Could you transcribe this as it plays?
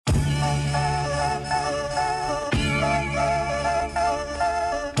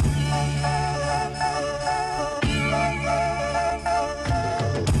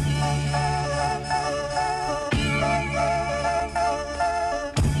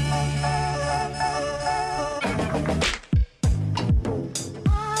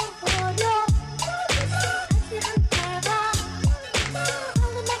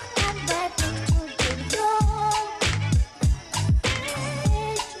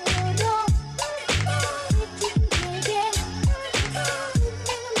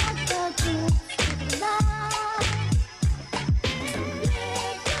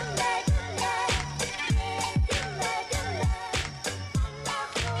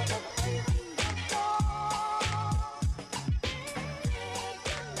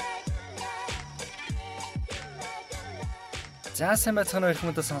За сайн байцгаана уу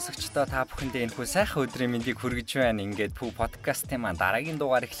хүмүүс сонсогчдоо та бүхэндээ энэхүү сайхан өдрийн мэндийг хүргэж байна. Ингээд Пүү подкастын маань дараагийн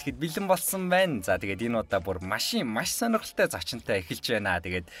дугаар эхлэхэд бэлэн болсон байна. За тэгээд энэ удаа бүр маш сонирхолтой зочинтой эхэлж байна.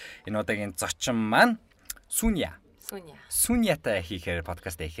 Тэгээд энэ удаагийн зочин маань Сүньятай хийхээр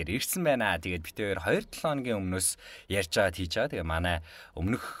подкаст хийхээр ирсэн байна. Тэгээд бид хоёр 2-7 хоногийн өмнөөс ярьж байгаа хийж байгаа. Тэгээ манай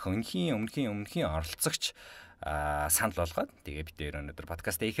өмнөхийн оролцогч санал болгоод тэгээ бид хоёр өнөөдөр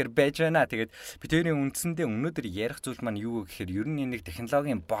подкаст хийхээр байж байна. Тэгээд бид хоёрын үндсэндээ өнөөдөр ярих зүйл маань юу гэхээр ер нь нэг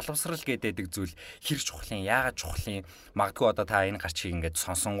технологийн боловсрал гэдэг зүйл хэр чухлын, яагаад чухлын, магадгүй одоо та энэ гарчийг ингээд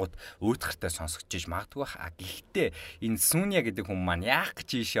сонсонгууд өөдгөртэй сонсогч иж магадгүй бах. Гэхдээ энэ Сүня гэдэг хүн маань яах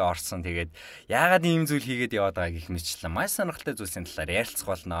гэж ийшээ орсон. Тэгээд яагаад ийм зүйл хийгээд яваад байгаа гэх мэтчлэн маш сонирхолтой зүйлсийн талаар ярилцах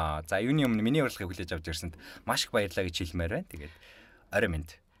болно. За юуны өмнө миний урилгыг хүлээж авч ирсэнд маш их баярлалаа гэж хэлмээр байна. Тэгээд орой минь.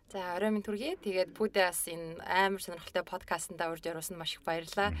 За орой минь түргий. Тэгээд Пүүдээс энэ амар сонирхолтой подкастнда урьж оруулсан маш их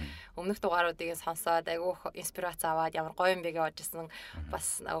баярлалаа. Өмнөх дугааруудыг сонсоод айгүйх инспирац аваад ямар гоё юм бэ гэж бодчихсон.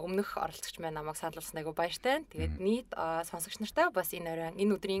 Бас өмнөх оролцогч маань намайг саналуулсан айгүй баяртай. Тэгээд нийт сонсогч нартай бас энэ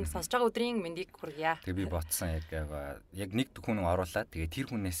өдрийн сонсож байгаа өдрийн мэндийг хүргье. Тэгээд би ботсон яг нэг хүн оруулаад тэгээд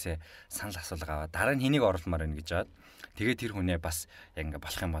тэр хүнээсээ санал асуулга аваад дараа нь хэнийг оруулмаар байна гэж бод. Тэгээд тэр хүнээ бас яг ингээ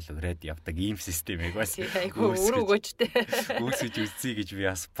болох юм бол өрөөд явдаг ийм системийг бас өгөөжтэй үүсгэж үзье гэж би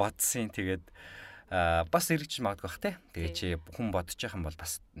бас бодсон. Тэгээд бас эргэж магадгүй бах те. Тэгээд чи хүн бодож байгаа юм бол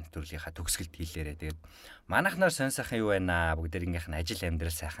бас нэвтрүүлгийнхаа төгсгөлд хийлээрэ. Тэгээд манайхнаар сонь сайхан юу байна аа? Бүгдээрийнх нь ажил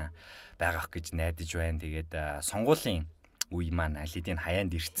амьдрал сайхан байгаах гэж найдаж байна. Тэгээд сонгуулийн үе маань алидийн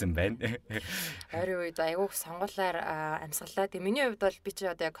хаяанд ирсэн байна. Ойрын үед айгүйх сонгуулаар амьсгалаа. Тэгээ миний хувьд бол би чи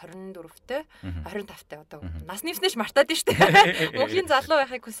одоо яг 24-тэй, 25-тай одоо нас нэвснэж мартаад шүү дээ. Мөнхийн залуу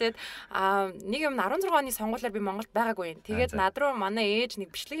байхыг хүсээд нэг юм 16 оны сонгуулаар би Монголд байгаагүй юм. Тэгээд над руу манай ээж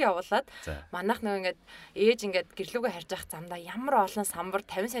нэг бичлэг явуулаад манайх нөгөө ингээд гэрлүүгээ харж явах замдаа ямар олон самбар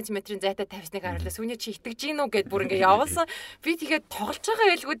 50 см-ийн зайтай тавьсныг харуулсан. Сүний чи итгэж гин үү гэд бүр ингээд явуулсан. Би тэгээд тоглож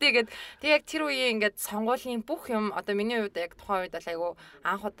байгаа байлгүүдээ гэд тэг яг тэр үеийн ингээд сонгуулийн бүх юм одоо миний хувьд яг тухайн үед л айгу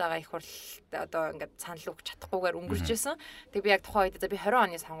анх удаага их хурл одоо ингээд санал өгч чадахгүйгээр өнгөрч байсан. Тэг би яг тухайн үед би 20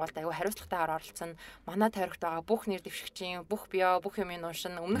 оны сонгуульд айгу хариуцлагатайгаар оролцсон. Манай тойрогт байгаа бүх нэр дэвшигчийн бүх био бүх юмын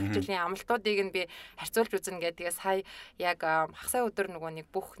уншин өмнөх жилийн амлалтуудыг нь би харьцуулж үзнэ гэдэг. Тэгээ сая яг хагасаа өдөр нөгөө нэг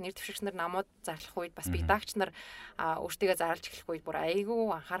бүх нэр дэвшигч нар намууд зарлах үед бас редакч нар өөртөө зарлж эхлэх үед бүр айгу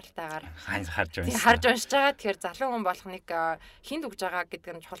анхааралтайгаар харж уншиж байгаа. Тэгэхээр залуу хүн болох нэг хинд өгж байгаа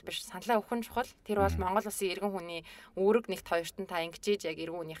гэдэг нь чухал биш. Саналаа өгөх нь чухал. Тэр бол Монгол улсын иргэн хүний үүрэг нэгт хоёртон та ингэж яг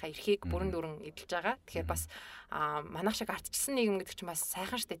иргүүнийхээ эрхийг бүрэн дүрэн эдэлж байгаа. Тэгэхээр бас манайх шиг ардчилсан нийгэм гэдэг чинь бас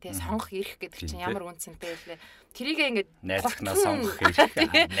сайхан штэ тий. Сонгох эрх гэдэг чинь ямар үнцэнтэй вэ? Тэрийг ингээд найзлахнаа сонгох эрх,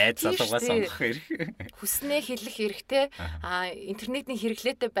 найз залуугаа сонгох эрх, хүснээ хэлэх эрхтэй, интернетийн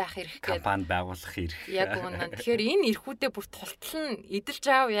хэрэглээтэй байх эрх гэдэг. Компани байгуулах эрх. Яг үнэн. Тэгэхээр энэ эрхүүдээ бүр тултал нь эдэлж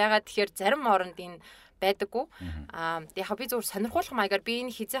аав. Ягаад тэгэхээр зарим оронд энэ байдаггүй. Яг би зөвхөн сонирхуулах маягаар би энэ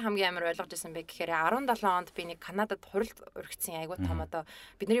хизээ хамгийн амар ойлгож байсан бэ гэхээр 17 онд би нэг Канадад хуралд өргөцсөн айгуу том одоо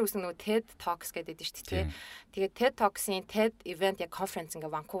бидний үүсгэн нөгөө TED Talks гэдэг шүү дээ. Тэгээд TED Talks-ийн TED event яг конференц ингээ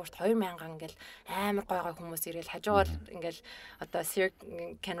Ванкуверт 2000 ингээл амар гой хүмүүс ирээл хажуугаар ингээл одоо Sir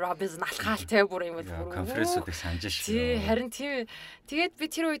Ken Robinson алхаал те бүр юм бол конференцүүдийг санаж шүү. Тий харин тийм. Тэгээд би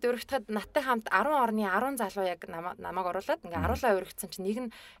тэр үед өргөхдөхөд надтай хамт 10 орны 10 залуу яг намайг оруулаад ингээ аруулаа өргөцсөн чинь нэг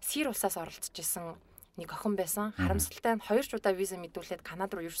нь Сир улсаас оролцож исэн нэг охин байсан. Харамсалтай нь 2 удаа виза мэдүүлээд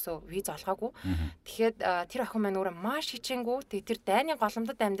Канада руу ерөөсөө виз олгоогүй. Тэгэхэд тэр охин маань өөрөө маш хичээнгүү. Тэгээ тэр дайны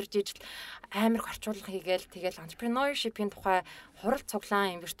голомдод амьдарч ижил амар орчуулга хийгээл тэгэл entrepreneurship-ийн тухай хурал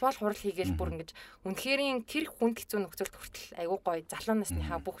цуглаан, виртуал хурал хийгээл бүр ингэж үнэхэрийн тэр хүнд хэцүү нөхцөлд хүртэл айгүй гоё залуу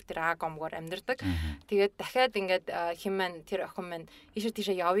насныхаа бүх тэр агомгоор амьдардаг. Тэгээд дахиад ингээд хин маань тэр охин маань ийшээ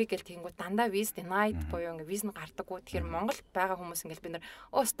тийшээ явъя гэл тэгэнгүүт дандаа виз denied буюу ингээд виз нь гардаггүй. Тэгэхээр Монголд байгаа хүмүүс ингээд бид нар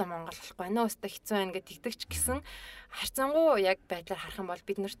өөстө Монгол болохгүй нөө өөстө хэцүү байна гэж тэгдэгч гэсэн харьцангуй яг байдлаар харах юм бол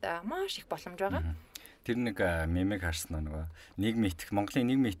биднэрт маш их боломж байгаа. Тэр нэг мемэг харсан нөгөө Монголын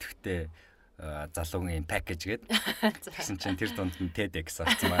нийгмийн идэвхтэй залуугийн пакэж гээд тэгсэн чинь тэр дунд нь TEDx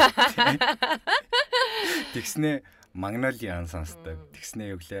авсан байна. Тэгснээ Magnolia сонсдог.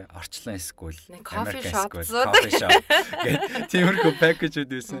 Тэгснээ юу гэлээ орчлон school, American school, coffee shop гээд тиймэрхүү пакэжүүд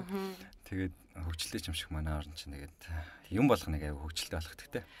байсан. Тэгээд хөгжлөж юм шиг манай орн чинь тэгээд юм болох нэг аяг хөгжилтэй болох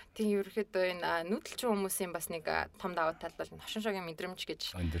гэдэг. Тийм ерөөхдөө энэ нүүдэлчин хүмүүсийн бас нэг том давуу тал бол хошин шогийн мэдрэмж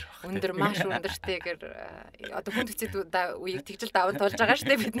гэж өндөр маш өндөртэйгээр одоо хүн төцөд үеийг тэгжил даван туулж байгаа шүү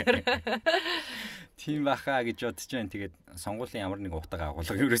дээ бид нэр. Тийм баха гэж бодож байна. Тэгээд сонгуулийн ямар нэг утга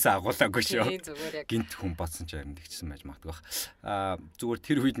агуулга ерөөсөө агуулаагүй шүү. Гинт хүн бодсон ч харин тэгчсэн байж магадгүй бах. Зүгээр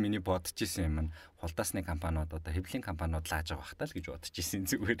тэр үед миний бодож исэн юм нь хулдаасны компаниуд одоо хэвлэлийн компаниуд лааж байгаа бахтаа л гэж бодож исэн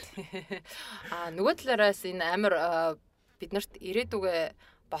зүгээр. Нөгөө талаараас энэ амар биднэрт ирээдүгэ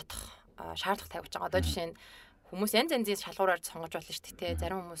бодох шаардлага тавьж байгаа. Одоо жишээ нь хүмүүс янз янзын шалгуураар сонгож болно шүү дээ.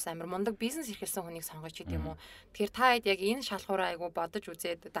 Зарим хүмүүс амар мундаг бизнес эрхэлсэн хүнийг сонгож гэдэг юм уу. Тэгэхээр та хэд яг энэ шалгуураа айгу бодож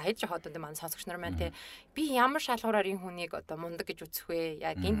үзээд одоо хэд жоо одоо манай сонсогч нар маань те би ямар шалгуураар энэ хүнийг одоо мундаг гэж үзэх вэ?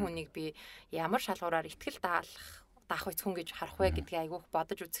 Яг энэ хүнийг би ямар шалгуураар ихтгэл даах хүн гэж харах вэ гэдгийг айгүйх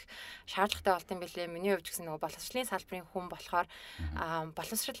бодож үзэх шаардлагатай болт юм билээ. Миний хувьд ч гэсэн нөгөө боловсролын салбарын хүн болохоор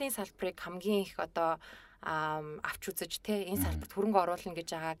боловсролын салбарыг хамгийн их одоо авч үзэж те энэ салбарт хөрөнгө оруулна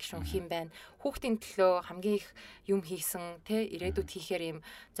гэж байгаа гишүүн хэм байна. Хүүхдийн төлөө хамгийн их юм хийсэн те ирээдүйд хийхээр юм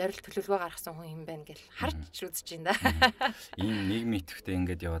зорилт төлөвлөгөө гаргасан хүн хэм байна гэл харж үзэж байна да. Ийм нийгмийн идэвхтэй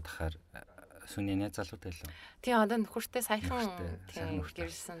ингээд яваад хахаар сүний найз залуутай лөө. Тийм одоо нөхөртэй саяхан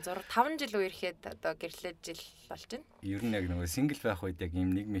гэрэлсэн 5 жил үерхэд одоо гэрлээд жил болж байна. Ер нь яг нөгөө сингл байх үед яг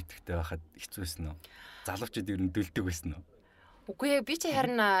ийм нийгмийн идэвхтэй байхад хэцүүсэн үү? Залуучууд ер нь дөлдөг байсан уу? Үгүй би чи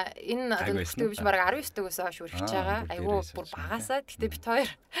харин энэ одоо нөхөртэй биш баг 19 дэгээс хойш үргэлж байгаа. Айгуу бүр багасаа. Гэтэ бит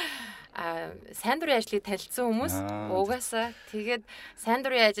хоёр сайн дурын ажлыг танилцсан хүмүүс угаасаа тэгээд сайн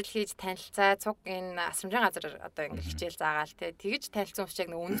дурын ажил хийж танилцаа цуг энэ асрамжийн газар одоо ингэ хичээл заагаал тэгэж танилцсан хүмүүс яг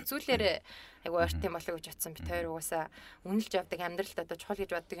нэг үнэцүүлээрээ айгу ойрт юм болоо гэж бодсон бит хоёр угаасаа үнэлж явдаг амьдралд одоо чухал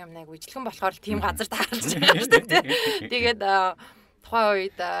гэж боддог юм айгу ижилхэн болохоор тийм газар таарч байгаа шүү дээ. Тэгээд тухайн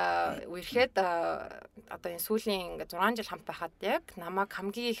үед үерхэд одоо энэ сүүлийн ингээ 6 жил хамт байхад яг намайг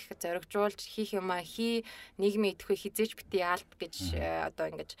хамгийн их зоригжуулж хийх юмаа нийгмийн идэвхтэй хизээж бити яалт гэж одоо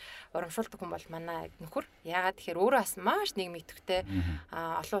ингэж урамшуулдаг хүн бол манай нөхөр. Яагаад тэгэхээр өөрөө бас маш нийгмийн идэвхтэй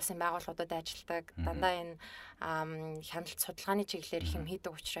олон улсын байгууллагуудад ажилладаг. Дандаа энэ хяналт судалгааны чиглэлээр их юм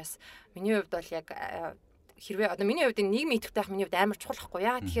хийдэг учраас миний хувьд бол яг хэрвээ одоо миний хувьд нийгмийн идэвхтэй байх миний хувьд амар чухал байхгүй.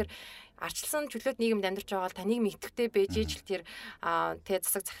 Яагаад тэгэхээр арчилсан чөлөөт нийгэмд амьдарч байгаа бол та нийгмийн идэвхтэй байж ижил тэр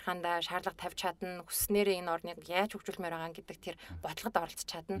засаг захиргаанда шаардлага тавьж чадна, хүснээрээ энэ орныг яаж хөгжүүлмээр байгаа гэдэг тэр бодлогод оролцож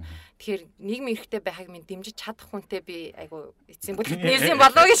чадна. Тэгэхээр нийгмийн идэвхтэй байхыг минь дэмжиж чадах хүнтэй би айгу эцсийн бүлэгт нээсэн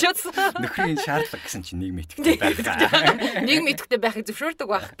болов гэж үзсэн. Нөхрийн шаардлага гэсэн чинь нийгмийн идэвхтэй байх. Нийгмийн идэвхтэй байхыг зөвшөөрдөг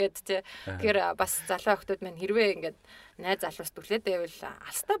байх гэд тий. Тэгэхээр бас залуу охтууд маань хэрвээ ингээд найз залуус түлээд байвал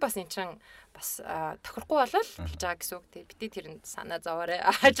алстаа бас эн чин бас тохирохгүй болол болж байгаа гэсэн үг тий. Бити тэр санаа зовоорой.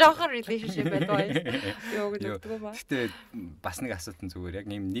 Жоохон relationship байдаг юу гэдэг юм ба. Гэтэ бас нэг асуулт нь зүгээр яг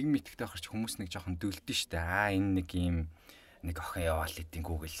нийгмийн идэвхтэй харч хүмүүс нэг жоохон дөлдөн штэ. Энэ нэг юм нэг охин яваал идэв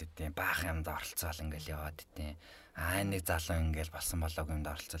Google идэв. Баах юмд оролцоол ингээл яваад идэв. Нэг залуу ингээл болсон болоог юмд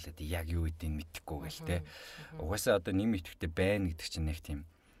оролцоол идэв. Яг юу идэв мэдэхгүй гэл те. Угаасаа одоо нийгмийн идэвхтэй байна гэдэг чинь нэг тийм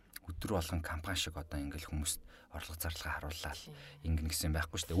өдөр болгон кампани шиг одоо ингээл хүмүүст орлого зарлага харууллаа ингэн гэсэн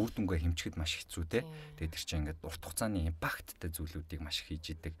байхгүй шүү дээ. Үр дүнгээ хэмжихэд маш хэцүү те. Тэгээд тэр чинь ингээд урт хугацааны импакттай зүйлүүдийг маш их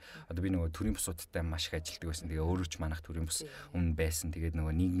хийж идэг. Одоо би нөгөө төрийн бусуудтай маш их ажилладаг байсан. Тэгээ өөрөө ч манайх төрийн бус өмнө байсан. Тэгээд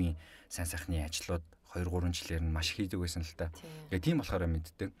нөгөө нийгмийн сайн сайхны ажлууд 2-3 жилээр нь маш их хийдэг байсан л та. Тэгээ тийм болохоор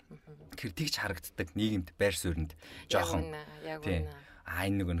мэддэг. Тэгэхээр тэгж харагддаг нийгэмд байр сууринд жоохон тийм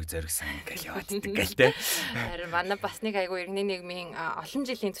энэ нэг зоригсан ингээл яваад идэг гэл те. Харин манай бас нэг айгу иргэний нийгмийн олон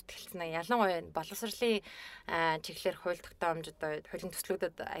жилийн зүтгэлцэн ялангуяа боловсролын чиглэлээр хууль тогтоомж одоо хуулийн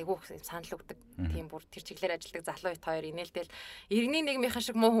төслүүдэд айгу санал өгдөг тийм бүр тэр чиглэлээр ажилладаг залуу ит хоёр инээлтэл иргэний нийгмийнхэн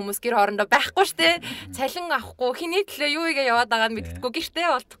шиг муу хүмүүс гэр хоорондоо байхгүй штэ. Цалин авахгүй хиний төлөө юу игээ яваад байгааг нь мэддэггүй гэртээ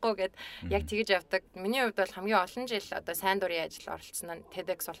болтохгүй гэд яг тэгэж явдаг. Миний хувьд бол хамгийн олон жил одоо сайн дурын ажил оролцсон нь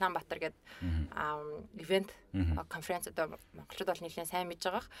TEDx Улаанбаатар гэд ивент конференц одоо монголчууд бол нэлээд сайн мэдж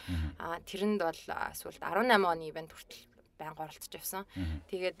байгаа. Тэрэнд бол сүүлд 18 оны ивент хүртэл байнга оролцож явсан.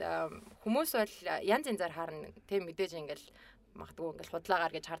 Тэгээд хүмүүс бол янз янзаар харна. Тэг мэдээж ингээл магадгүй ингээл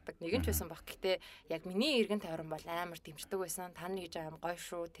худлаагаар гэж хардаг нэг нь ч байсан баг. Гэхдээ яг миний эргэн тойрон бол амар дэмждэг байсан. Та нар гэж аим гоё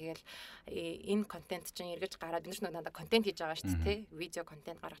шүү. Тэгэл энэ контент чинь эргэж гараад бид нар надад контент хийж байгаа шүү дээ. Видео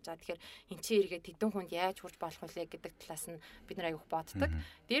контент гаргаж байгаа. Тэгэхээр эн чинь эргээд тэдэн хүнд яаж хүрч болох вэ гэдэг талаас нь бид нар аяух боддог.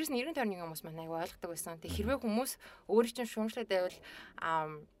 Дээрээс нь эргэн тойрны хүмүүс маань аяух ойлгодог байсан. Тэг хэрвээ хүмүүс өөрийн чинь шүүмжлээд байвал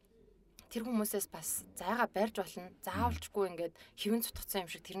тэр хүмүүсээс бас зайгаа барьж болно. Заавалчгүй ингээд хэвэн цутгацсан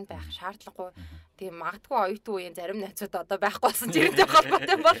юм шиг тэрэнд байх шаардлагагүй. Тэгээ магадгүй оюутан үеийн зарим найзууд одоо байхгүй болсон ч ирээд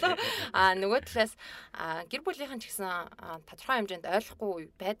холбоотой болов. Нөгөө талаас гэр бүлийнхэн ч гэсэн тодорхой хэмжээнд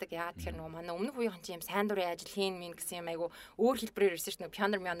ойлгохгүй байдаг. Яагаад тэгэхээр нөгөө манай өмнөх үеийнхэн ч юм сайн дурын ажил хийн мэн гэсэн юм айгу өөр хэлбэрээр ирсэн ш нь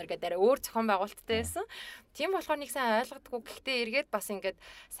пионер гэдэг арай өөр зохион байгуулалттай байсан. Тийм болохоор нэг сайн ойлгодоггүй. Гэхдээ эргээд бас ингээд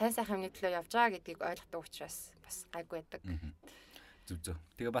сайн сайхан юмны төлөө явж байгаа гэдгийг ойлгодог учраас бас гайгүй байдаг. Зүг.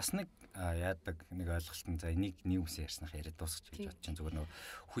 Тэгээ бас нэг яадаг нэг ойлголт нь за энийг нийгэмсээ ярьснах яриад дуусчих гэж бодож чинь зүгээр нөгөө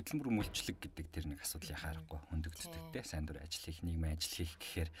хөдөлмөр мүлчлэг гэдэг тэр нэг асуудал яхаарахгүй хөндөгддөг те сайн дур ажил хийх нийгмийн ажил хийх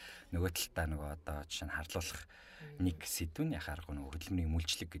гэхээр нөгөө талдаа нөгөө одоо жишээ нь харлуулах нэг сэдв нь яхаарахгүй нөгөө хөдөлмөрийн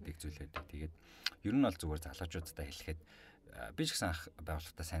мүлчлэг гэдэг зүйл байдаг. Тэгээд ер нь бол зүгээр залуучуудтай хэлэхэд би ч гэсэн анх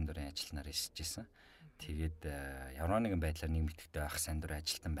байгууллагатай сайн дурын ажилнаар ирж ирсэн. Тэгээд ямар нэгэн байдлаар нэг мэтгтэй байх, сайн дурын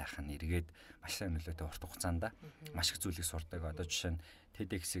ажилтан байх нь эргээд маш сайн нөлөөтэй урт хугацаанд маш их зүйлийг сурдаг. Одоо жишээ нь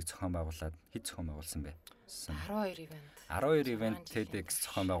TEDx-ийг зохион байгуулад хэд зохион байгуулсан бэ? 12 ивент. 12 ивент TEDx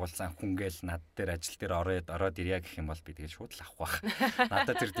зохион байгуулсан хүн гээл над дээр ажил дээр ороод ирья гэх юм бол би тэгээд шууд л авах байх.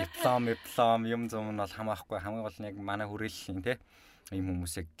 Надад тэр диплом юм зам нь бол хамаахгүй. Хамгийн гол нь яг манай хүрээллийн те ийм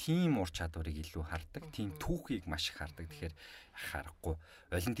хүмүүсийг тим ур чадварыг илүү хардаг, тим түүхийг маш их хардаг. Тэгэхээр харахгүй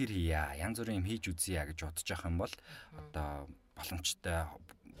волонтер хийя, янз бүрийн юм хийж үзье гэж бодож явах юм бол одоо боломжтой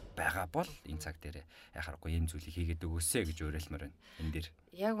байгаа бол энэ цаг дээр яхахгүй ийм зүйлийг хийгээд өгөөсэй гэж уриалмаар байна. Энэ дэр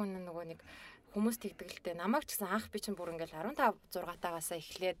яг үнэн нөгөө нэг хүмүүс тэгдэгэлтэй намайг ч гэсэн анх би чинь бүр ингээл 15 6-таагаас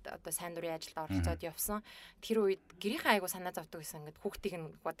эхлээд одоо сайн дурын ажилд оролцоод явсан. Тэр үед гэрийнхэн айгу санаа зовдөг гэсэн ингээд хүүхдийг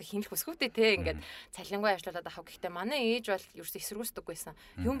нь одоо хинэх өсгөвтэй те ингээд цалингүй ажиллаад авах. Гэхдээ манай ээж бол ерөөс эсэргүүцдэггүйсэн.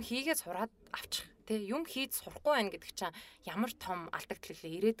 Юм хийгээд сураад авчих те юм хийж сурахгүй байх гэдэг чинь ямар том алдагдал вэ?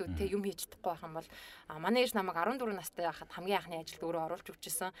 Ирээдүйд те юм хийж чадахгүй байх юм бол манай ээж намайг 14 настай байхад хамгийн анхны ажилд өөрөө оруулж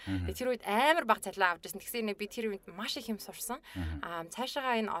өгчээсэн. Тэгээ тэр үед амар бага цалин авч ирсэн. Тэгсэн би тэр үед маш их юм сурсан.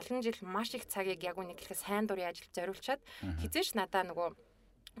 Цаашаага энэ олон жил маш их цагийг яг үнийг хэлэхэд сайн дурын ажилд зориулчаад хизээш надаа нөгөө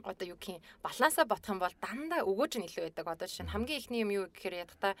одоо юу гэх юм балансаа бодох юм бол дандаа өгөөж нь илүү байдаг. Одоо жишээ нь хамгийн ихний юм юу гэхээр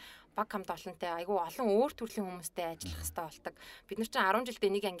ядахта баг хамт олонтой айгүй олон өөр төрлийн хүмүүстэй ажиллах хэрэгтэй болдог. Бид нар чинь 10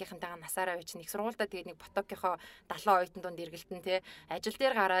 жилдээ нэг ангийнхантайгаа насаараа байж нэг сургуультай тэгээд нэг потокийнхоо 70 оюутан дунд эргэлтэн те ажил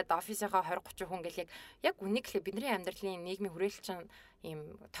дээр гараад офисынхоо 20 30 хүн гэл яг үнийг л бидний амьдралын нийгмийн хүрээлэлчин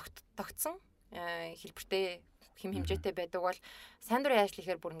ийм тогтсон хэлбэртэй хим хэмжээтэй байдаг бол сайн дурын ажил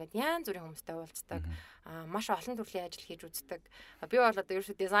хийхээр бүр ингээд янз бүрийн хүмүүстэй уулздаг. Маш олон төрлийн ажил хийж үздэг. Би бол одоо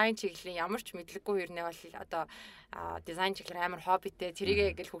ерөөсөө дизайн чиглэлийн ямар ч мэдлэггүй хэрнээ бол одоо дизайн чиглэлээр амар хоббитэй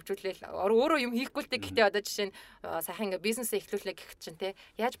тэрийгээ ингээл хөгжүүлээл өөрөө юм хийхгүй л дээ. Гэхдээ одоо жишээ нь сайхан ингээ бизнесээ эхлүүлээ гэх чинь те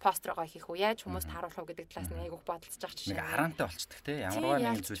яаж постероо хийх үү, яаж хүмүүст харуулах уу гэдэг талаас нь айгүйх бодолцож байгаа жишээ. Нэг араамтай болцдог те. Ямарваа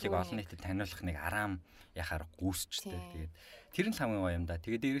нэгэн зүйлийг олон нийтэд таниулах нэг араам яхаар гүйсчтэй. Тэгээд тэр нь хамгийн гоё юм да.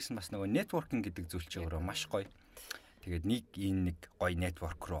 Тэгээд дээрээс нь бас нөгөө networking гэдэг зүйл чинь өөрөө маш гоё. Тэгээд нэг гоё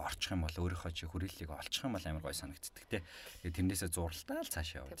network руу орчих юм бол өөрийнхөө чи хүрээллийг олчих юм бол амар гоё санагддаг те. Тэгээд тэрнээсээ зурлалтаа л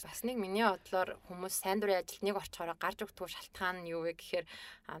цаашаа яваа. Бас нэг миний бодлоор хүмүүс сайн дурын ажилд нэг орчхороо гарч өгдөг шалтгаан нь юу вэ гэхээр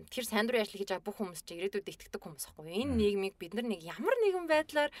тэр сайн дурын ажил хийж байгаа бүх хүмүүс чи ирээдүйд итгэдэг хүмүүс аахгүй. Энэ нийгмийг бид нар нэг ямар нэгэн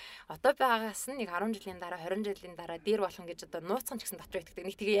байдлаар одоо байгаагаас нь нэг 10 жилийн дараа 20 жилийн дараа дээр болох гэж одоо нууцхан ч гэсэн дотор итгэдэг.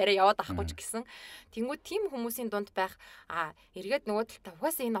 Нэг тэгээ яриа яваад авахгүй ч гэсэн. Тэнгүүд тийм хүмүүсийн дунд байх эргээд нөгөө талд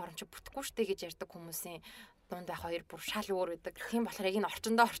угаасаа энэ орон чи бүтэхгүй штэ гэж ярьдаг хүмүүсийн дунд байх хоёр бүр шал өөр байдаг. Тийм болохоор яг энэ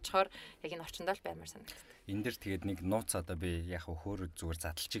орчиндөө орчхоор яг энэ орчиндөө л баймар санагддаг. Энд дэр тэгээд нэг нууц одоо би яг хөөр зүгээр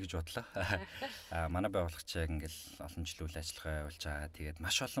задлчих гэж бодлоо. Манай байгуулагч яг ингээл олон жил үйл ажиллагаа явуулж байгаа. Тэгээд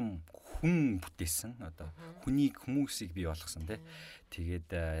маш олон хүн бүтээсэн. Одоо хүмүүсийг бий болгосон тий.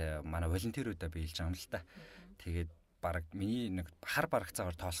 Тэгээд манай волонтеруудаа биелж байгаа юм л та. Тэгээд баг миний нэг хар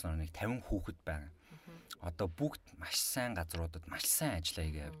барагцаагаар тоолсноор нэг 50 хүүхэд байна. Одоо бүгд маш сайн газруудад маш сайн ажиллаа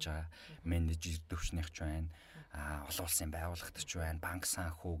хийгээ явж байгаа. Менежер төвчнийхч байна. Олон улсын байгууллагатч байна. Банк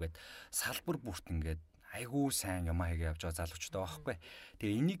санхүү гэд салбар бүрт ингээд айгүй сайн юм хийгээ явж байгаа залуучтай байхгүй.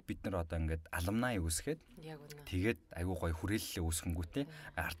 Тэгээ энийг бид нар одоо ингээд алумнай үүсгээд тэгээд айгүй гоё хүрээлэлээ үүсгэнгүүтээ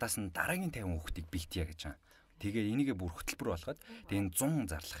артаас нь дараагийн 50 хүүхдийг бэлтийя гэж байгаа. Тэгээ энийгээ бүр хөтөлбөр болгоод тэгээ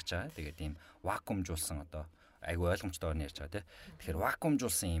 100 зарлах гэж байгаа. Тэгээд ийм вакуумжуулсан одоо айгүй ойлгомжтой байна ярьж байгаа тий. Тэгэхээр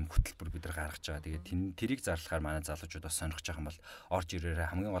вакуумжуулсан ийм хөтөлбөр бид нар гаргаж байгаа. Тэгээд тэрийг зарлахаар манай залуучууд бас сонирхож байгаа юм бол орж ирээрээ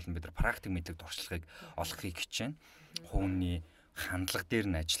хамгийн гол нь бид нар практик мэдлэг дуршлагыг олохыг хичээнэ. Хүүний хандлага дээр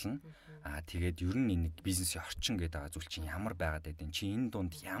нь ажиллана. Тэгээд ер нь нэг бизнесийн орчин гэдэг байгаа зүйл чинь ямар байгаад байдیں۔ Чи энэ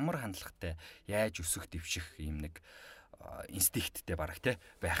дунд ямар хандлагатай яаж өсөх дэвших ийм нэг инстинкттэй бараг те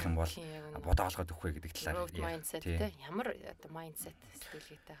байх юм бол бодоолгоод өгөх вэ гэдэг талаар mindset те ямар одоо mindset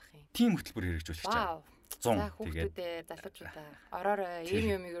сэтгэлгээтэй ах юм. Тим хөтөлбөр хэрэгжүүлэх гэж байгаа. 100 хүүхдүүдээ залуучуудаа ороорой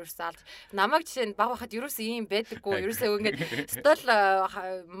ийм юм ерөөсөө алж намайг жишээ нь баг байхад ерөөсөө ийм байдаггүй ерөөсөө ингээд стол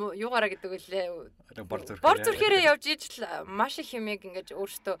юугаараа гэдэг үлээ бор зүрхээрээ явж иж маш их юмыг ингээд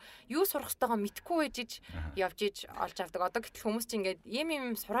өөртөө юу сурах ёстойгоо мэдгүй байж явж иж олж авдаг. Одоо гэтэл хүмүүс чинь ингээд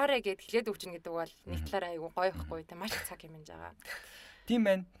ийм сураарэ гэд хэлээд өгчнө гэдэг бол нэг талаараа айгүй гоё ихгүй те маш их цаг юм энэ жагаа. Тийм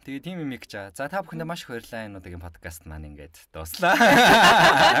байна. Тэгээ тийм юм их жаа. За та бүхэндээ маш их баярлалаа энэ удаагийн подкаст маань ингээд дууслаа.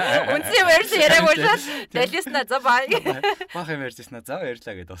 Үнсэн баярлалаа яриаггүй шал. Дэлгэснэ за бай. Баах юм ярьжсэн. За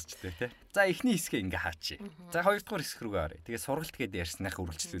баярлалаа гэдээ дуусчтэй те. За эхний хэсгээ ингээ хаачи. За хоёрдугаар хэсэг рүү оръё. Тэгээ сургалт гэдээ ярьсных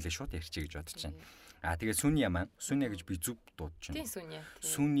үргэлжлүүлээ шууд ярьчих гэж бодож байна. Тэгээ Сүния маань Сүния гэж би зүв дуудаж байна. Тийм Сүния.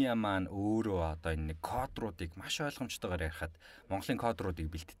 Сүния маань өөрөө одоо энэ нэг кодруудыг маш ойлгомжтойгоор ярихад Монголын кодруудыг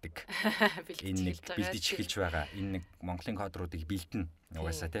бэлддэг. Энэ нэг бэлдэж эхэлж байгаа. Энэ нэг Монголын кодруудыг бэлдэнэ.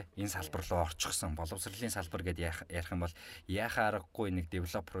 Угаасаа тий энэ салбар руу орчихсон боловсролын салбар гэдээ ярих юм бол яхаа аргагүй нэг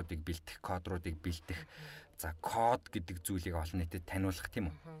девелоперуудыг бэлдэх, кодруудыг бэлдэх. За код гэдэг зүйлийг олон нийтэд таниулах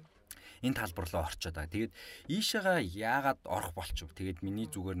тийм үү? энэ талбар руу орчод байгаа. Тэгээд ийшээгаа яагаад орох болчих вэ? Тэгээд миний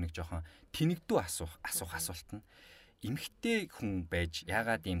зүгээр нэг жоохон тэнэгдүү асуух асуулт нь эмэгтэй хүн байж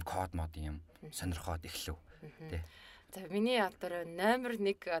яагаад ийм код мод юм сонирхоод эхлэв тий. За миний одоо номер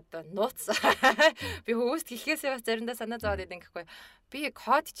 1 одоо нууц би хөөст хэлхээсээ бас заримдаа санаа зовоод идэв гэхгүй. Би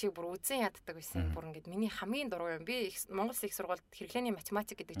код чиг бүр үзэн яддаг байсан. Бүр ингээд миний хамгийн дургүй юм. Би Монгол их сургуульд хэрэглээний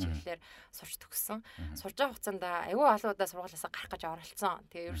математик гэдэг чиглэлээр сурч төгссөн. Сурж байгаа хугацаанд аюул олон удаа сургуулиасаа гарах гэж оролцсон.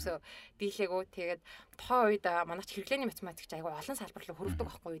 Тэгээ ерөөсөө дийлээгөө тэгээд тухайн үед манайч хэрэглээний математикч аюул олон салбар руу хөрвдөг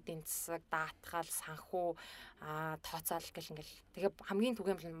байхгүй эдийн засаг, даатгал, санхүү, тооцоол гэл ингээл. Тэгээ хамгийн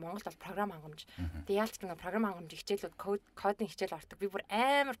түгээмэл нь Монгол бол програм хангамж. Тэгээ яалч нэг програм хангамж хичээлүүд кодын хичээл ордог. Би бүр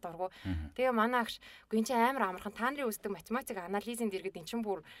амар дургу. Тэгээ манай агш гүн чи амар амархан та нарын үздэг математик анализийн дэргэд эн чин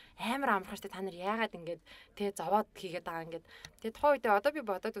бүр амар амархан штэ та нар яагаад ингээд тэгээ зовоод хийгээд байгаа ингээд. Тэгээ тухайн үедээ одоо би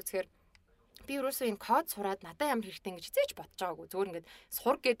бодоод үзэхээр би ерөөсөө энэ код сураад надад ямар хэрэгтэй ингэж хизээч бодож байгаагүй. Зүгээр ингээд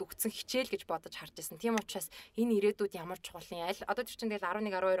сур гэд өгсөн хичээл гэж бодож харж байсан. Тийм учраас энэ ирээдүйд ямар чухал юм аль одоо тэр чинь тэгэл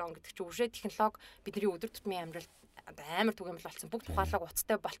 11 12 он гэдэг чинь үржээ технологи бидний өдөр тутмын амьдралд амар түгээмэл болсон. Бүгд тухайлаг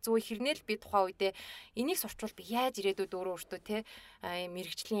уцтай болцсон үе хэрнээл би тухайн үедээ энийг сурчвал би яаж ирээдүйд өөрөө өөртөө те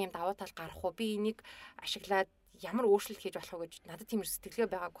мэрэгжлийн юм давуу тал гарах уу? Би энийг ашиглаад ямар өөрчлөлт хийж болох вэ гэж надад тийм сэтгэлгээ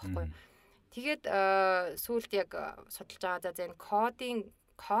байгаагүй байхгүй. Тэгээд сүүлд яг судалж байгаа за энэ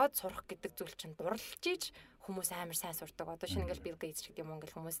код сурах гэдэг зүйл чинь дурлж ийж хүмүүс амар сайн сурдаг. Одоо шинэ ингээл Bill Gates ч гэдэг юм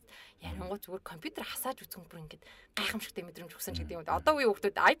ингээл хүмүүс ярингуй зүгээр компьютер хасааж үзэх бүр ингээд гайхамшигтай мэдрэмж өгсөн ч гэдэг юм. Одоо үе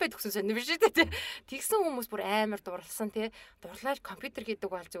хүүхдүүд iPad өгсөн сонир биш үү? Тэгсэн хүмүүс бүр амар дурлсан тий. Дурлаад компьютер гэдэг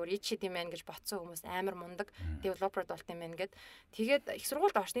бол зүгээр ич шид юм байна гэж ботсон хүмүүс амар мундаг developer болт юм байна гэд. Тэгээд их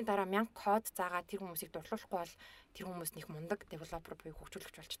сургуульд орсны дараа 1000 код заагаад тэр хүмүүсийг дурлуулахгүй бол тэр хүмүүс нэг мундаг developer буюу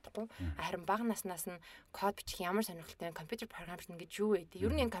хөгжүүлэгч болж чадахгүй. Харин бага наснаас нь код бичих ямар сонирхолтой компьютер програмчлал гэж юу вэ?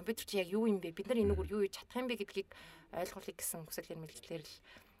 Ер нь энэ компьютер чи яг юу юм бэ? Бид нар энэгээр юу хийж чадах юм бэ гэдгийг ойлгуулъя гэсэн хүсэл эрмэлзлээр л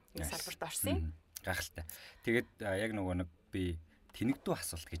энэ салбарт орсон юм. Гайхалтай. Тэгээд яг нэг би тэнэгдүү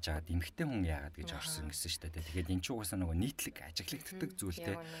асуулт гэж яагаад эмэгтэй хүн яагаад гэж орсон гэсэн шүү дээ. Тэгээд энэ ч угаасаа нөгөө нийтлэг ажиглагддаг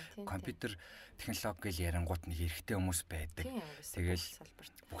зүйлтэй компьютер технологи гэл ярангуут нэг эрэгтэй хүмүүс байдаг. Тэгэл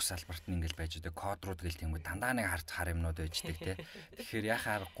бүх салбарт нь ингээл байж байгаа код руу тэгэл тийм дандаа нэг хар юмнууд байждаг тий. Тэгэхээр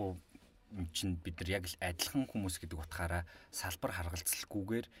яхаа аргагүй чинь бид нар яг л адилхан хүмүүс гэдэг утгаараа салбар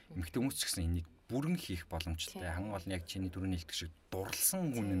харгалзалгүйгээр эмэгтэй хүмүүс ч гэсэн энийг бүрэн хийх боломжтой. Хамгийн гол нь яг чиний түрүүний хэлдэг шиг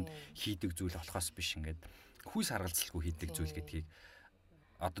дурлсан хүн нь хийдэг зүйл болохоос биш ингээд хүүс харгалзалгүй хийдэг зүйл гэдгийг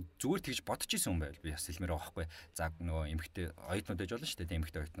одоо зүгээр тэгж бодож исэн юм байл би бас хэлмээр байгаа байхгүй. За нөгөө эмэгтэй оюутнууд байж болно шүү дээ.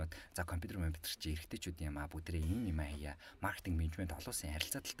 Эмэгтэй оюутнууд за компьютер чи эрэгтэйчүүд юм аа бүгдээ ийм юм аяа. Маркетинг менежмент олонсын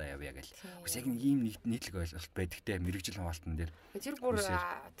харилцаа талтай явъя гэл. Бас яг ийм нийтлэг ойлголт байдагтай мэрэгжил хуваалтан дээр. Тэр бүр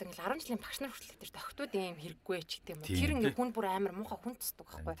ингээл 10 жилийн багш нар хүртэл тэр тогтууд ийм хэрэггүй ч гэдэг юм уу. Тэр ингээ хүн бүр амар муухай хүн тусдаг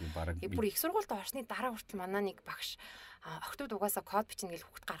байхгүй. Бүр их сургуульд орсны дараа хүртэл манай нэг багш октод угаасаа код бичнэ гэж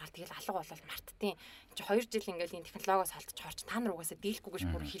хүүхд гаргаад тэгэл алга болол мартдیں۔ Чи 2 жил ингээл энэ технологиос холдож орч та нар угаасаа дийлэхгүй гэж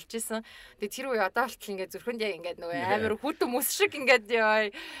бүр хэлжсэн. Тэгээ тэр үе одоо болтол ингээд зүрхэнд яг ингээд нөгөө амар хүүтэн мөс шиг ингээд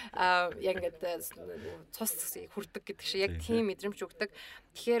яг ингээд цус хүрдэг гэдэг шиг яг тийм мэдрэмж өгдөг.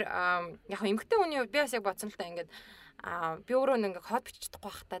 Тэгэхээр яг эмэгтэй хүний хувьд би бас яг бодсон л та ингээд би өөрөө нэг код бичиж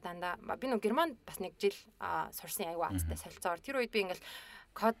чадахгүй байхдаа дандаа би нөгөө Германд бас нэг жил сурсан аюу азтай солилцоор тэр үед би ингээд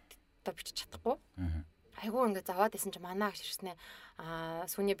код бичиж чадахгүй. Айгуу ингээд заваад исэн чи манаа гэж ирснэ.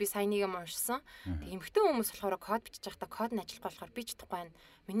 Сүүний би сайн нэг юм уншсан. Тэг эмхтэн хүмүүс болохоор код бичиж байхдаа код нь ажиллахгүй болохоор би ч чадахгүй байна.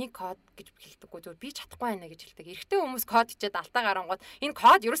 Миний код гэж хэлдэггүй зүгээр би чадахгүй байна гэж хэлдэг. Эрэгтэй хүмүүс код хичээд алтаа гарангууд энэ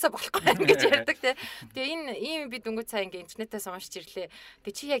код ерөөсөө болохгүй байна гэж ярьдаг те. Тэгээ энэ ийм би дүнгууд цаа ингээд интернетээс уншиж ирлээ.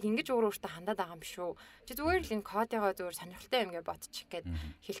 Тэг чи яг ингэж өөртөө хандаад байгаа юм биш үү? Чи зүгээр л энэ кодыгоо зүгээр сонирхолтой юм гэж бодчих гээд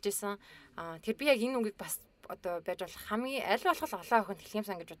хэлжсэн. Тэгэхээр би яг энэ үгийг бас одоо байж болох хамгийн аль болох олон охин хэлхийм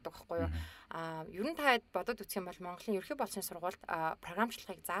сан гэж боддог байхгүй юу. Ер нь та бодоод үзэх юм бол Монголын ерхий болсын сургуульд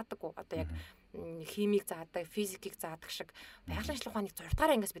програмчлалыг заадаггүй. Одоо яг химиг заадаг, физикийг заадаг шиг байгалийн шинжилгээ ухааныг 6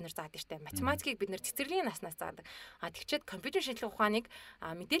 дахь ангиас бид нар заадаг штэ. Математикийг бид нар цэцэрлэгийн наснаас заадаг. Тэгчээд компьютер шинжилгээ ухааныг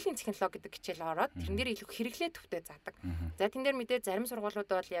мэдээллийн технологи гэдэг хичээл ороод тэрэн дээр илүү хэрэглээ төвтэй заадаг. За тэн дээр мэдээ зарим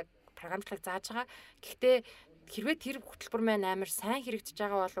сургуулиуд бол яг програмчлалыг зааж байгаа. Гэхдээ хэрвээ тэр хөтөлбөр маань амар сайн хэрэгжиж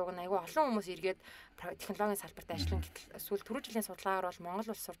байгаа болов уу айгүй олон хүмүүс эргээд технологийн салбарт ажиллана гэтэл сүүл түрүү жилийн судалгаагаар бол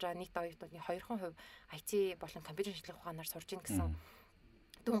Монгол улс сурж байгаа нийт оюутнуудын 2% IT болон компьютер шинжилгээ ухаанаар сурж ийн гэсэн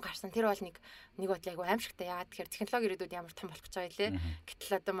дүн гарсан. Тэр бол нэг бодлоо айгүй аимшигтай. Яагаад тэгэхээр технологи ирээдүйд ямар том болох гэж байгаа илээ.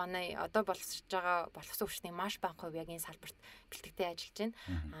 Гэтэл одоо манай одоо боловсрж байгаа боловсон хүчний маш бага хувь яг энэ салбарт бэлтгэдэг ажиллаж байна.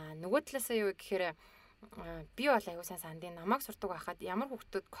 Нөгөө талаасаа юу гэхээр би бол аягүй сайн сандын намайг сурдаг байхад ямар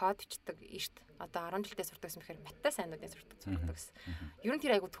хүүхдүүд код бичдэг ийшт одоо 10 жилдээ сурдаг гэсэн мэхээр маттай сайнуудын сурдаг гэсэн. Ер нь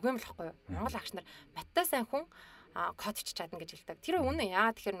тэр аягүй түгээмэл واخгүй юу? Монгол агч нар маттай сайн хүн код бичиж чадна гэж хэлдэг. Тэр үнэ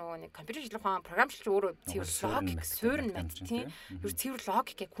яа тэгэхээр нөгөө нэг компьютер шилжүүлэх ухаан програмчлалч өөрөө цэвэр логик суурин мэд тийм. Ер цэвэр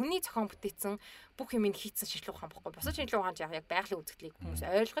логик яг хүний зохион бүтээсэн бүх юмыг хийцэн шилжүүлэх ухаан бохгүй. Бусад шилжүүлэх ухаан ч яг байгалийн үзэгдлийг хүмүүс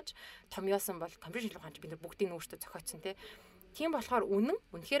ойлгож томьёосон бол компьютер шилжүүлэх ухаан ч бид нар бүгдийг өөрсдөө зохиоцсон тийм болохоор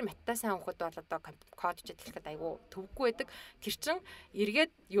үнэхээр маттай сайн хүүхэд бол одоо код бичиж хэлэхэд айгүй төвөггүй байдаг. Тэр чин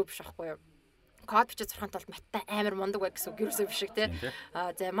эргээд юу биш аахгүй юу? Код бичиж сурахын тулд маттай амар мундаг бай гэсэн үг юусэн биш тий.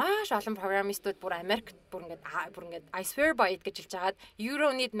 За маш олон программистууд бүр Америкт бүр ингээд I swear by it гэж хэлж хагаад you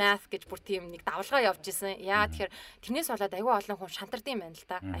don't need math гэж бүр тийм нэг давлгаа явж исэн. Яа тэгэхээр тэрнээс болоод айгүй олон хүн шантардсан байна л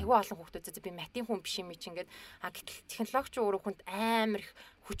да. Айгүй олон хүүхдүүд би матийн хүн биш юм чи ингээд гэтэл технологич өөрөө хүнд амар их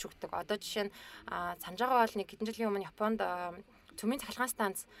хүч өгдөг. Одоо жишээ нь санаж байгаа бол нэг хэдэн жилийн өмнө Японд цөмийн цахилгаан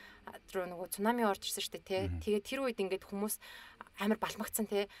станц руу нөгөө цунами орж ирсэн шүү дээ тий. Тэгээд тэр үед ингээд хүмүүс амар балмагцсан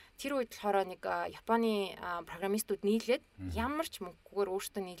тий. Тэр үед болохоор нэг Японы программистууд нийлээд ямар ч мөнгөгээр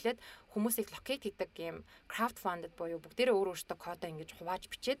өөрсдөө нийлээд хүмүүсийг локейт хийдэг юм craft funded буюу бүгдээрээ өөрөөсөө кодоо ингэж хувааж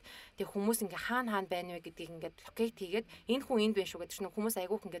бичээд тэг хүмүүс ингээ хаана байна вэ гэдгийг ингээд локейт хийгээд энэ хүн энд байна шүү гэдэг чинь хүмүүс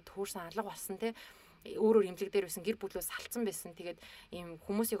айгүйх ингээд төөрсөн алга болсон тий. Өөрөөр имлэг дээр байсан гэр бүлөөс салцсан байсан. Тэгээд ийм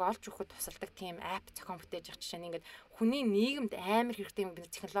хүмүүсийг олж өгөхөд тусалдаг тийм апп зохион бүтээж авч жишээ нь ингээд хүний нийгэмд амар хэрэгтэй юм бид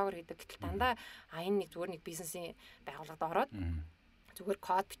технологиор хийдэг. Гэтэл дандаа энэ нэг зүгээр нэг бизнесийн байгууллагад ороод зүгээр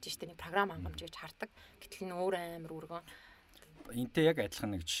код бичиж штэ нэг програм хангамж гэж хардаг. Гэтэл энэ өөр амар үргэн. Энтэй яг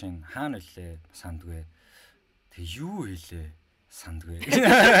адилхан нэг жишээ нь хаана үлээ сандгүй. Тэг юу хэлээ сандгүй.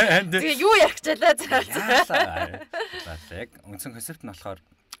 Тэгээ юу ярих чалаа цаа. Яг үндсэн концепт нь болохоор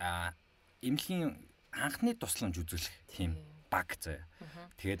эмнэлгийн анхны тусламж үзүүлэх тийм баг заяа.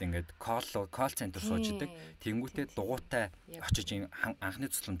 Тэгээд ингээд call center сууж идэг. Тэнгүүтээ дугуйтай очиж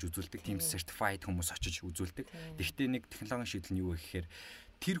анхны тусламж үзүүлдэг. Тийм certified хүмүүс очиж үзүүлдэг. Гэхдээ нэг технологийн шийдэл нь юу вэ гэхээр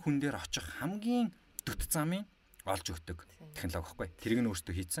тэр хүн дээр очих хамгийн дөт замын олж өгдөг технологи байхгүй. Тэрийг нь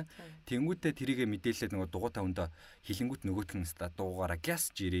өөртөө хийцэн. Тэнгүүтээ тэрийгэ мэдээлээд нөгөө дугуйтай хүндээ хилэнгүүт нөгөөтг нь дуугаараа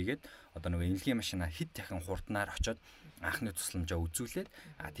гяс жирийгээд одоо нөгөө эмнэлгийн машина хит дахин хурднаар очоод анхны тусламжаа үзүүлээд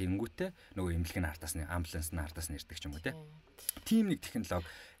тэнгүүтээ нөгөө эмнэлгийн ардаас нь амбуланс нь ардаас нь ирдэг ч юм уу те. Тим нэг технологи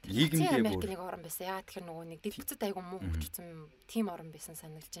нийгэмдээ бүр нэг орон байсан. Яа тэгэхээр нөгөө нэг дэлгэцэд айгу муу хөгжсөн тим орон байсан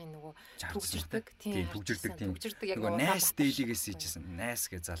санагдаж байна нөгөө төгжирдэг тийм нөгөө найс дэйлигээс ийжсэн найс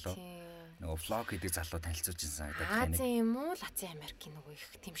гэ залуу нөгөө влог гэдэг залуу танилцуулж ирсэн санагдаад байна. Азийн юм уу Лазийн Америкийн нөгөө их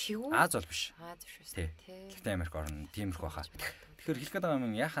тийм шиг үү? Аз бол биш. Аз биш үү? Тэгтээ Америк орн тиймэрхүү хаа. Тэгэхээр хэлэх гээд байгаа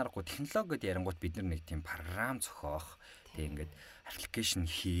юм яа харахгүй технологи гэдээ ярангуут бид нар нэг тийм програм зохиох тийм ингээд аппликейшн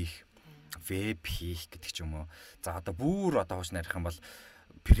хийх веб хийх гэдэг ч юм уу. За одоо бүр одоо хууч нарих юм бол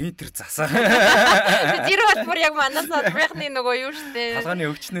принтер засаа. Тэр бол бүр яг манаас одбрехны нөгөө юу штэ. Толгойн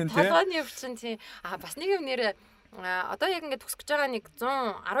өвчнөө тий. Толгойн өвчин тий. Бас нэг юм нэр одоо яг ингээд төгсөж байгаа нэг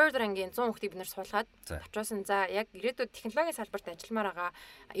 12 дугаар ангийн 100 хүүхдийг бид нар суулгаад авчаасан. За яг ирээдүйд технологийн салбарт ажилламаар байгаа.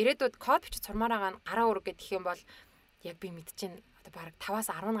 Ирээдүйд код бичиж сурмаар байгаа нь гараа өрг гэх юм бол яг би мэдчихээн одоо баг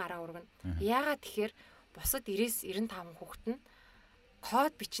 5-аас 10 гараа өргөн. Яагаад тэгэхээр бусад 90-95 хүүхэд нь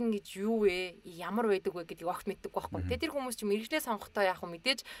код бичнэ гэж юу вэ? Ямар байдаг вэ гэдгийг огт мэддэг байхгүй. Тэгээ тэр хүмүүс чинь мэрэгчлээ сонгохдоо яг хөө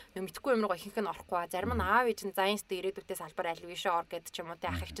мэдээж мэдхгүй юм руугаа ихэнх нь орохгүй. Зарим нь аав ээж нь заинстэй ирээдүйдээ салбар аль вишээ ор гэдэг ч юм уу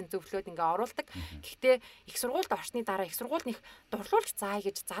те ах их чинь зөвлөөд ингээ оруулдаг. Гэхдээ их сургуульд орсны дараа их сургууль них дурлуулж заая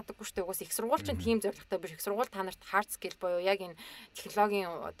гэж заадаггүй шүү дээ. Угаас их сургууль чинь тийм зорилготой биш. Их сургууль та нарт hard skill буюу яг энэ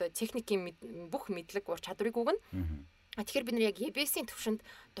технологийн одоо техникийн бүх мэдлэг ур чадварыг өгнө. Тэгэхээр бид нар яг EBS-ийн төвшөнд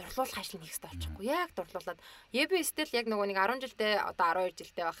дурлуулах ажлыг хийх хэрэгтэй болчихгүй. Яг дурлуулад EBS-тэй л яг нөгөө нэг 10 жилдээ одоо 12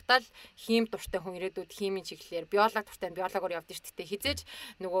 жилдээ байхдаа л хим дуртай хүн ирээдүйд химийн чиглэлээр биолог дуртай биологоор явдсан шүү дээ. Хизээж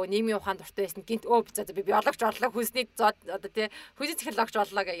нөгөө нийгмийн ухаан дуртай байсан гинт би биологч боллоо хүнсний одоо тий хүнсний технологич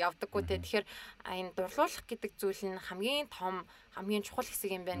боллоо гэж явдаггүй тий. Тэгэхээр энэ дурлуулах гэдэг зүйл нь хамгийн том хамгийн чухал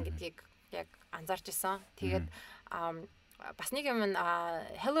хэсэг юм байна гэдгийг яг анзаарч ирсэн. Тэгээд бас нэг юм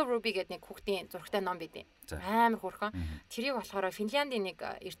Hello Ruby гэдэг нэг хүүхдийн зурагтай ном байдیں۔ Амар хөөрхөн. Тэрийг болохоор Финляндийн нэг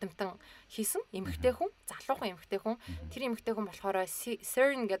эрдэмтэн хийсэн эмэгтэй хүн, залуухан эмэгтэй хүн. Тэр эмэгтэй хүн болохоор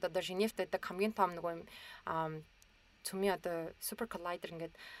CERN гэдэг одоо Женевт байдаг хамгийн том нэг цөмийн одоо Super Collider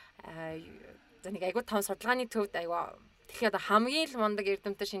ингээд нэг айгуу том судалгааны төвд айгуу тэгэхээр хамгийн л мундаг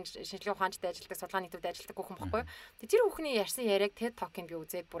эрдэмтэн шинжилгээ ухаанчтай ажилладаг судалгааны төвд ажилладаг хүн байхгүй юу. Тэр хүүхний ярьсан яриаг TED Talk-ыг би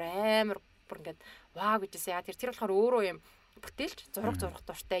үзээд бүр амар ингээд вау гэжсэн. Яа тэр болохоор өөрөө юм бүтээлч зураг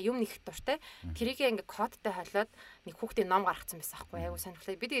дуртай, юм нэг дуртай. Тэрийгээ ингээд кодтай холиод нэг хүүхдийн ном гаргацсан байсан байхгүй айгуу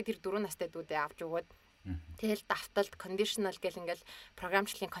сонирхлаа. Би тэгээ тэр 4 настай дүүдээ авч өгөөд Тэгэл давталт conditional гэл ингээл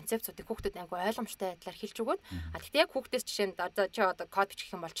програмчлалын концепцуудыг хүүхдэд айгүй ойлгомжтой байдлаар хэлж өгөөд гэхдээ яг хүүхдээс жишээ нь одоо чи одоо код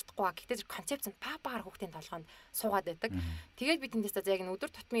бичих юм бол чадахгүй ба гэхдээ концепц нь багаар хүүхдийн толгойд суугаад байдаг. Тэгээд би тэндээс яг энэ өдөр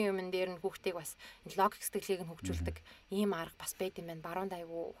тутмын юмн дээр нь хүүхдийг бас логик сэтгэлийг нь хөгжүүлдэг ийм арга бас байд юм байна. Баруунд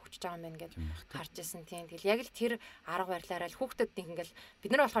айгүй хөгжиж байгаа юм байна гэд харж ирсэн тийм. Тэгэл яг л тэр арга барилаараа л хүүхдэд ингээл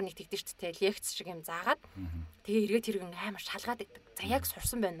бид нар болохоор нэг тэгдэж штэ лекц шиг юм заагаад тэгээ эргээд тэргэн амар шалгаад идэг. За яг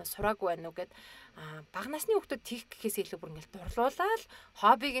сурсан байна уу, сураагүй байна уу гэд бага насны хүүхдүүд тийх гэхээс илүү бүр ингээл дурлуулаад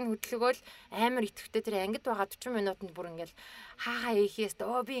хоббиг нь хөдөлгөөл амар итгэвтэй тэр ангид байгаа 40 минутанд бүр ингээл хаа ийхээс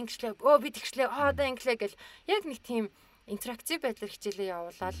би ингэчлээ би тэгчлээ одоо ингэлээ гэл яг нэг тийм интерактив байдлаар хичээлээ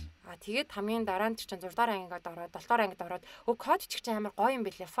явуулаад тэгээд хамгийн дараа нь чинь 6 дахь ангид ороод 7 дахь ангид ороод код бичих чинь амар гоё юм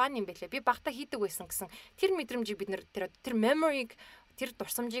бэлээ, фан юм бэлээ. Би багтаа хийдэг байсан гэсэн тэр мэдрэмжийг бид нэр тэр memory-г тэр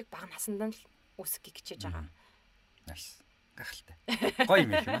дурсамжийг бага насандаа л үүсгэх хичээж байгаа. Nice. Гахалтай. Гоё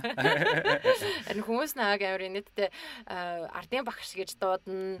юм юм аа. Энэ хүмүүс нэг амар нийтдээ ардын багш гэж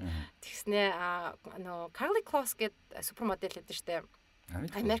дуудана. Тэгснээ нөө Carly Kloss гэдэг супермодель гэдэг штеп.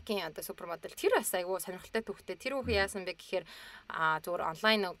 Америкийн одоо супермодель тэр бас айгүй сонирхолтой түүхтэй. Тэр хүүхэн яасан бэ гэхээр зүгээр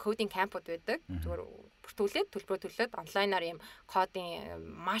онлайн кодинг кампууд байдаг. Зүгээр бүртгүүлээд төлбөрөө төлөөд онлайнаар ийм кодын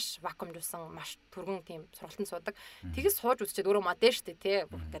маш вакуумжуулсан маш түргэн тийм сургалтанд суудаг. Тэгээс сууж үзчихэд өөрөө модель штэ тий.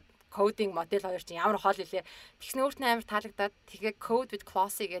 Ингээд coding модель хоёр чинь ямар хоол илээ. Тэгснэ өөртөө амар таалагдаад тэгээ code with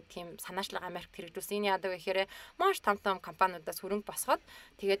Klossy гэдэг тийм санаачлага Америкт хэрэгжүүлсэн. Энэ яадаг гэхээр маш том компаниудаас хөрөнгө босгоод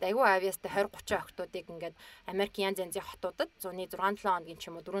тэгээд айгүй авьяастай 20-30 охтуудыг ингээд Америкийн янз янзын хотуудад 106-7 хоногийн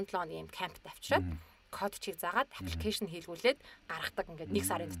ч юм уу 4-7 хоногийн кампт авчираад код чиг заагаад аппликейшн хийлгүүлээд гаргадаг ингээд 1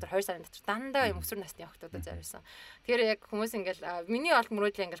 сарын дотор 2 сарын дотор дандаа юм өсвөр насны охтуудад зориулсан. Тэгэхээр яг хүмүүс ингээд миний олд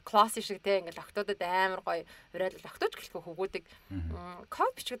мөрөөдөл ингээд Klossy шиг те ингээд охтуудад амар гоё урайлал охтууд гэлгүй хөгөөдөг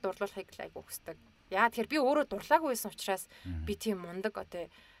код бичиг дурлуулахыг айгу хүсдэг. Яа тэгэхээр би өөрөө дурлаагүй байсан учраас би тийм мундаг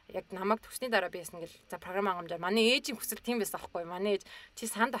одоо яг намайг төгсний дараа би ясна гэл за програм хангамжаар манай ээжийн хүсэл тийм байсан аахгүй манай ээж чи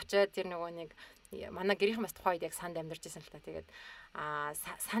санд очиад тэр нөгөө нэг манай гэрийнхэн бас тухайн үед яг санд амьдарч байсан л та тэгээд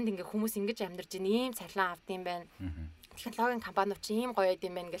санд ингээ хүмүүс ингэж амьдарч ийм цалин авдсан байна. Технологийн компаниуд чи ийм гоё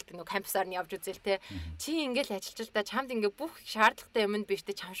юм байна гэлт нөгөө кампусаар нь явж үзэл те чи ингээл ажиллаж та чамд ингээ бүх шаардлагатай юмд биш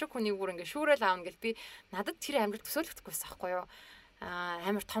те чам шиг хүнийг бүр ингээ шүүрэл аавна гэл би надад тэр амьдрал төсөөлөгдөхгүйсэн аахгүй юу.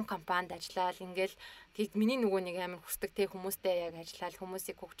 Амар том компанид ажиллаад ингээл тэгээд миний нөгөө нэг амар хүсдэг те хүмүүстэй яг ажиллаад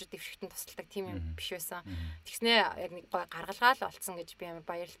хүмүүсийг хөгжиж дэвшигтэн тусалдаг тийм юм биш байсан. Тэгснээ яг нэг гой гаргалгаал олцсон гэж би амар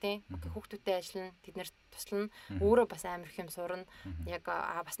баярлалтай. Хүүхдүүдтэй ажиллана, тэднэрт туслана, өөрөө бас амар их юм сурна. Яг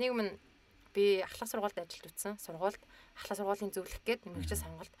бас нэг юм би ахлах сургуульд ажиллаж үзсэн. Сургуульд ахлах сургуулийн зөвлөх гээд нэмэгчээ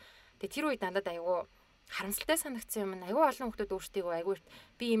сонголт. Тэгээд тэр үед надад айгүй харамсалтай санагдсан юм. Айгүй олон хүүхдүүд өөрсдийгөө айгүй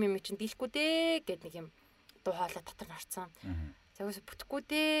би юм чинь дийлэхгүй дээ гэд нэг юм дуу хоолой дотор орцсон. Тэгээс бүтэхгүй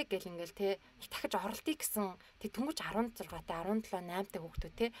дээ гэл ингээл те дахиж оролтыг гэсэн тэг түнгэж 16-тай 17 8-тай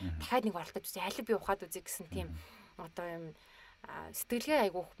хүүхдүүд те дахиад нэг оролтод үзье аль би ухаад үзье гэсэн тийм одоо юм сэтгэлгээ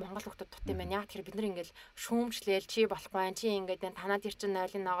айгуух Монгол хүүхдүүд тут юм байна. Яг тэр бид нар ингээл шүүмжлээл чи болохгүй байх чи ингээд танаа тэр чин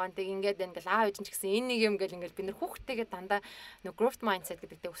нойлын ногоонтыг ингээд ингээл аав ээж ч гэсэн энэ нэг юм гэл ингээл бид нар хүүхдтэйгээ дандаа нэг growth mindset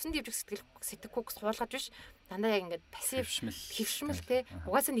гэдэгтэй өсөн дэвжих сэтгэхүйг суулгаж биш дандаа яг ингээд пассив хөвшмөл те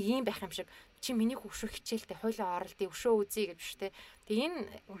угаасаа нэг юм байх юм шиг чи миний хөвшөө хичээлтэй хойлоо оролдыг өшөө үзье гэж биш те. Тэгээ энэ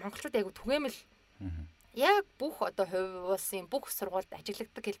монголчууд айгу түгээмэл яг бүх одоо хувь улсын бүх сургуульд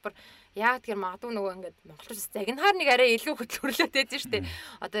ажиглагдаг хэлбэр яг тэр магадгүй нөгөө ингээд монголчууд загнахаар нэг арай илүү хөдөлгөрлөөд байдаг шүү дээ.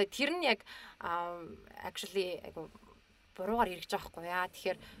 Одоо тэр нь яг actually айгу буруугаар эргэж байгаа хгүй яа.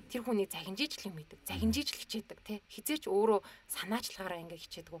 Тэгэхээр тэр хүний загинжижл юм идэг. Загинжижл хичээдэг тий. Хизээч өөрөө санаачлагаараа ингээд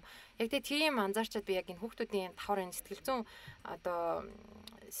хичээдэг. Яг тийм анзаарчаад би яг энэ хүүхдүүдийн давхар энэ сэтгэл зүйн одоо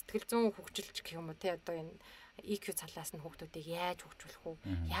сэтгэл зүйн хөгжилч гэх юм уу тий. Одоо энэ EQ цалаас нь хүүхдүүдийг яаж хөгжүүлэх үү?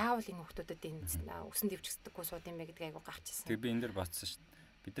 Яавал энэ хүүхдүүдэд энэ өсөн дэвжигддэггүй сууд юм бэ гэдгийг айгу гарчсан. Тэг би энэ дэр бодсон шүү дээ.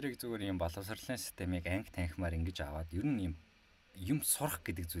 Бидрийг зүгээр юм боловсролын системийг анги танхимаар ингэж аваад ер нь юм сурах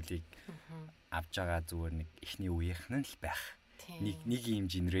гэдэг зүйлийг авж байгаа зүгээр нэг ихний үеийнхэн л байх. Нэг юм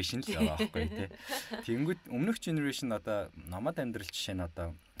генерашн л байгаа байхгүй тий. Тэнгүүд өмнөх генерашн одоо намад амьдрал жишээ нь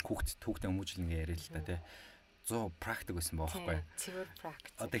одоо хүүхдээ хүмүүжлэнгээ яриа л та тий. 100 практик байсан баахгүй. Цэвэр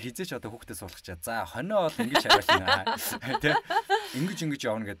практик. Одоо хизээч одоо хүүхдээ суулгачаа. За хонио бол ингэж хариулна. Тэ? Ингэж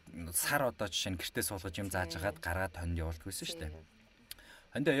явна гэд сар одоо жишээ нь гэртээ суулгаж юм зааж хагаад гаргаад хонд явуулдаггүйсэн шүү дээ.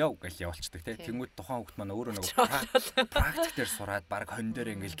 Хондоо яв гэж явуулцдаг те. Тэнгүүд тухайн хүүхд маань өөрөө нэг практик дээр сураад баг хон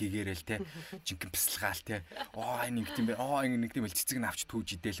дээр ингээл гэгээрэл те. Жинхэнэ бясалгаал те. Энэ нэг тийм бэ. Энэ нэг тийм л цэцэг нь авч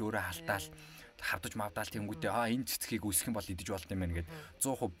түүж идэл өөрөө халдаал. хавдаж мавдаал тэнгүүтээ энэ цэцгийг үсэх юм бол идэж болт юм байна гэд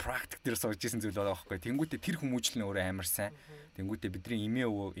 100% практик дээр сууж исэн зүйл байгаа байхгүй. Тэнгүүтээ тэр хүмүүжил нь өөрөө амар сайн. Тэнгүүтээ бидний эмээ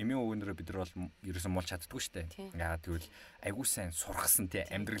өвгөнөрөө бид нар бол ерөөсөн муулж чаддгүй шүү дээ. Яагаад гэвэл айгуу сайн сургасан тий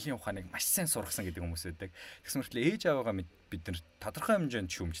амьдралын ухааныг маш сайн сургасан гэдэг хүмүүс байдаг. Тэгсэн мөртлөө ээж аваагаа бид нар тодорхой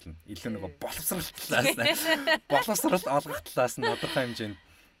хэмжээнд шүүмжлэнэ. Илүү нэг боловсрал олгох талаас нь тодорхой хэмжээнд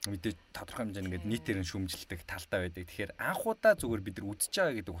мэдээж тодорхой хэмжээнд ингээд нийтээр нь шүүмжилдэг талтай байдаг. Тэгэхээр анхудаа зүгээр бид нар үдчихэж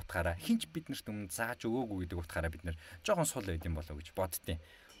байгаа гэдэг утгаараа хинч биднэрт өмнө зааж өгөөгүй гэдэг утгаараа бид нар жоохон сул байд юм болоо гэж боддtiin.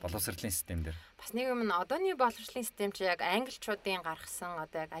 Боловсролын систем дээр. Бас нэг юм одооний боловсролын систем чи яг англичуудын гаргасан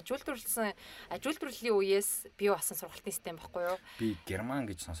одоо яг ажилтруулсан үеэс бий болсон сургалтын систем байхгүй юу? Би герман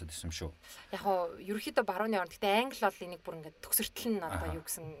гэж сонсоод байсан шүү. Яг хоо ерөөхдөө барууны орн. Гэтэ англи бол энийг бүр ингээд төгсөртөл нь одоо юу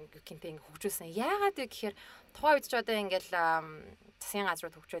гэсэн гинтэй ингээд хөгжүүлсэн. Яагаад вэ гэхээр тухайн үед ч одоо ингээд засгийн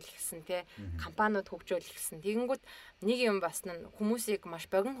газрууд хөгжөөл эхэлсэн тий компаниуд хөгжөөл эхэлсэн. Тэгэнгүүт нэг юм бас нь хүмүүсийг маш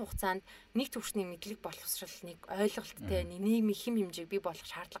богино хугацаанд нэг төвшний мэдлэг боловсрал нэг ойлголттой нийгмийн хэм хэмжээг бий болгох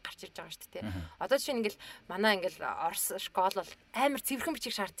шаардлага гарч ирж байгаа шүү дээ тий. Одоо жишээ нь ингээл манай ингээл Орос школ бол амар цэвэрхэн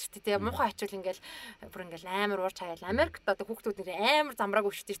бичиг шаарддаг шүү дээ тий. Муухай ачвал ингээл бүр ингээл амар уурч хаяал Америкт одоо хүүхдүүд нэр амар замбрааг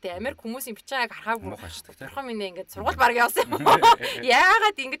өвчтэй тий. Америк хүмүүсийн бичиг харахаагүй бурхан минь ингээд сургууль баг явсан юм.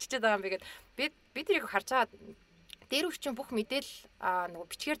 Яагаад ингэж хичээд байгаа юм бэ гэд бид тэрийг харж байгаа дээр өвчин бүх мэдээлэл нөгөө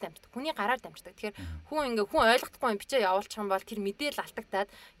бичгээр дамждаг. Хүний гараар дамждаг. Тэгэхээр хүн ойлгохгүй бичээ явуулчих юм бол тэр мэдээлэл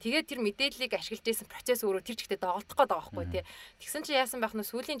алдагдаад тэгээд тэр мэдээллийг ашиглаж исэн процесс өөрөө тэр чигтээ доголдох гээд байгаа байхгүй тий. Тэгсэн чинь яасан байх нь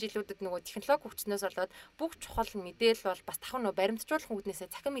сүүлийн жилүүдэд нөгөө технологи хөгжснөөс болоод бүх чухал мэдээлэл бол бас давхар нөгөө баримтжуулах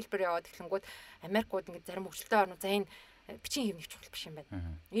үүднээсээ цахим хэлбэр яваад эхлэнгүүт Америкууд ингээд зарим хөгжилтэй орнууд за энэ бичгийн хэвнэх чухал биш юм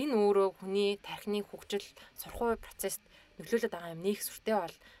байна. Энэ өөрөө хүний тархины хөгжил сурах процесст нөлөөлөд байгаа юм нэг сүртэй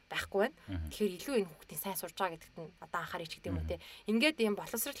бол байхгүй байна. Тэгэхээр илүү энэ хүүхдийн сайн сурж байгаа гэдэгт нь одоо анхаарч гэдэг юм уу те. Ингээд ийм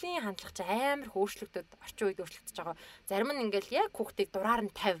боловсролын хандлага чи амар хөөрчлөгдөд орчин үед өөрчлөгдөж байгаа. Зарим нь ингээл яг хүүхдийг дураар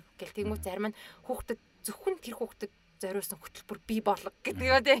нь 50 гэл тэгмүү зарим нь хүүхдэд зөвхөн тэр хүүхдэд зориулсан хөтөлбөр бий болго гэдэг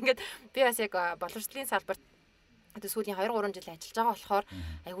юм те. Ингээд би бас яг боловсролын салбарт одоо сүүлийн 2-3 жил ажиллаж байгаа болохоор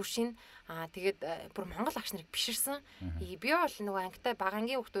айгуу шин тэгээд бүр Монгол агш нарыг биширсэн. Би бол нөгөө ангитай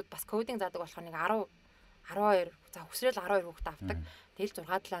багангийн хүүхдүүд бас кодинг заадаг болохоор нэг 12 за хүсрэл 12 хүүхэд авдаг. Тэгэл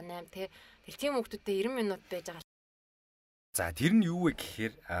 6 7 8 тэгэл тийм хүүхдүүдтэй 90 минут байж байгаа. За тэр нь юу вэ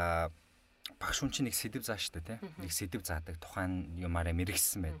гэхээр багш хүн чинь нэг сэдв заа штэ тий. Нэг сэдв заадаг тухайн юмараа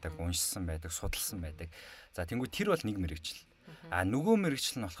мэрэгсэн байдаг, уншсан байдаг, судалсан байдаг. За тэнгуү тэр бол нэг мэрэгжил. Нөгөө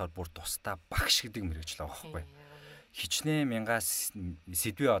мэрэгжил нь болохоор бүр тусдаа багш гэдэг мэрэгжил байгаа байхгүй. Хичнээн мянгаас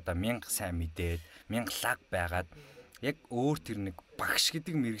сэдвээ одоо 1000 сайн мэдээд 1000 лаг байгаад яг өөр тэр нэг багш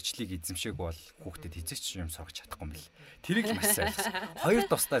гэдэг мэрэгжлийг эзэмшээг бол хүүхдэд хизээч юм сургаж чадахгүй юм бэл. Тэрийг л маш сайн ойлгосон. Хоёр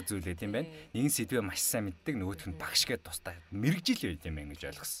тусдаа зүйлээ тийм байна. Нэгэн сэдвээ маш сайн мэддэг, нөгөөх нь багш гэдээ тусдаа мэрэгжил байд юм байна гэж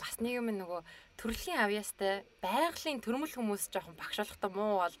ойлгосон. Бас нэг юм нөгөө төрөлхийн авьяастай байгалийн төрмөл хүмүүс жоохон багш болохтой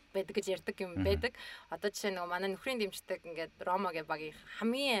муу бол байдаг гэж ярьдаг юм байдаг. Одоо жишээ нөгөө манай нөхрийн дэмждэг ингээд Ромагийн багийн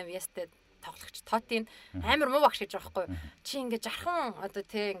хамгийн авьяастай тоглогч Тотийн амар муу багш гэж байгаа байхгүй. Чи ингээд жархан одоо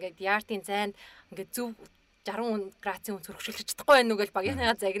тий ингээд яартын зайд ингээд зөв 60 градусын үн зөрчилж чадахгүй байх нүгэл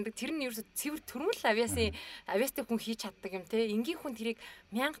багийнхаа загнадаг. Тэр нь ерөөсө цэвэр төрмөл авьяастай хүн хийж чаддаг юм те. Энгийн хүн тэрийг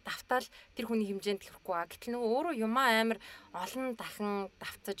 1000 давтаал тэр хүний хэмжээнд тэрэхгүй аа. Гэтэл нөгөө өөрөө юмаа амар олон дахин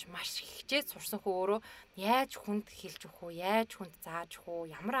давтаж маш хичээж сурсан хөө өөрөө яаж хүнд хэлж өгөх үү, яаж хүнд зааж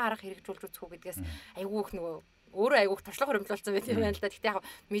өгөх үү, ямар арга хэрэгжүүлж үзэх үү гэдгээс айгүй их нөгөө өөрөө айгүйх туршлага хөрөмжлүүлсэн байт юм байна л да. Гэхдээ яг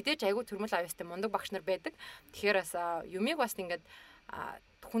мэдээж айгүй төрмөл авьяастай мундаг багш нар байдаг. Тэгэхээр бас юмыг бас ингээд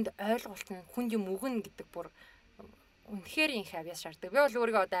хүнд ойлголт нь хүнд юм өгнө гэдэг бүр үнэхээр их авьяас шаарддаг. Би бол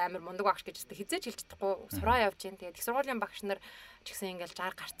өөрийгөө одоо амар мундаг багш гэж хэзээ ч хэлж чадахгүй сураа явж гин. Тэгээд их сургуулийн багш нар ч гэсэн ингээл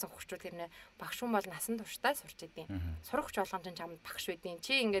 60 гарцсан хөвчүүд тэрнээ багш хүн бол насан туршдаа сурч идэв. Сурагч болгоомж чамд багш байдیں۔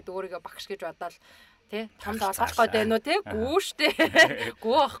 Чи ингээд өөрийгөө багш гэж бодоод тий чамд олгох гээд байна уу тий гүү штэ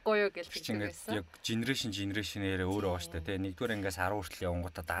гүү ахгүй юу гэж хэлсэн. Яг генерашнээрээ өөрөө байгаа штэ тий нэгдүгээр ангиас 10 хүртэл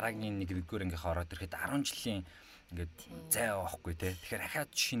явангуудаа дараагийн нэгдүгээр ангийнхаа ороод ирэхэд 10 жилийн ингээд зай авахгүй тий. Тэгэхээр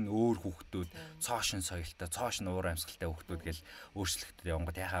ахаад шинэ өөр хүүхдүүд цоошин соёлтой, цоошин уур амьсгалтай хүүхдүүд гэл өөрчлөлтөд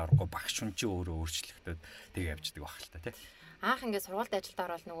явангууд яхаа аргагүй багш хүн чи өөрөө өөрчлөлтөд тэг явждаг байх л та тий. Анх ингээд сургуульд ажилд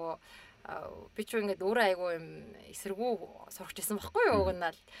ороод нөгөө би ч ингээд өөрөө айгу юм эсэргүү сурч ирсэн байхгүй юу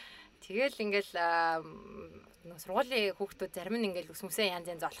угнаал. Тэгэл ингээл сургуулийн хүүхдүүд зарим нь ингээл өсмөсөө янз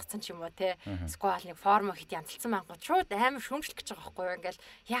янз олгцсон ч юм уу те. Сквал нэг формо хит янзалсан мангууд шууд амар шүүмжлэх гэж байгаа байхгүй юу. Ингээл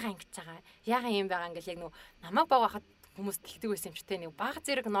яага ингэж байгаа. Яага юм байгаа ингээл яг нөгөө намайг багахад хүмүүс тэгдэг байсан юм ч те нэг баг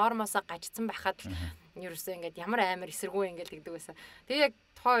зэрэг нормоосоо гажицсан байхад л ерөөсөө ингээд ямар амар эсэргүү ингээд тэгдэг байсан. Тэгээ яг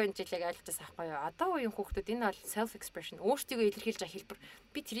тухайн үеийн жилийг ойлгочихсан аахгүй юу. Одоо үеийн хүүхдүүд энэ бол self expression өөрсдийгөө илэрхийлж байгаа хэлбэр.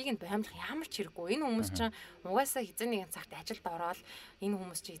 Би тэрийг нь боомлох ямар ч хэрэггүй. Энэ хүмүүс чинь угаасаа хизээ нэгэн цагт ажилд ороод энэ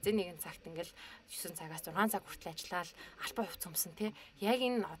хүмүүс чинь хизээ нэгэн цагт ингээл 9 цагаас 6 цаг хүртэл ажиллаад албан хувц өмсөн те. Яг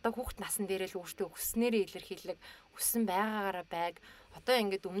энэ одоо хүүхд насн дээрээ л өөртөө өснээрээ илэрхийлэг өссөн байгаагаараа байг. Одоо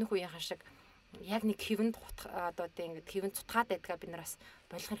ингээд өмнөх үеийнхэн шиг яг нэг хэвэн одоо тийм ингээд хэвэн цутгаад байдгаа бид нараас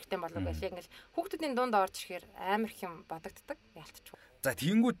болох хэрэгтэй болов байл. Яг ингээл хүүхдүүдийн дунд орж ирэхээр амар их юм бодогддог. Ялтчихгүй. За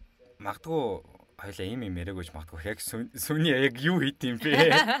тиймгүүд магадгүй хоёлаа ийм юм яриаг гэж магадгүй яг сүний яг юу хийд юм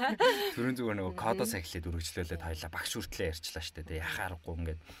бэ? Түрүүн зүгээр нөгөө кодоос эхлээд үргэлжлүүлээд хоёлаа багш хүртлээ ярьчлаа шүү дээ. Яхаарахгүй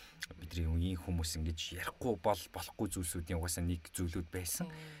ингээд бидний үеийн хүмүүс ингэж ярихгүй болохгүй зүйлсүүдийн угаасаа нэг зүйлүүд байсан.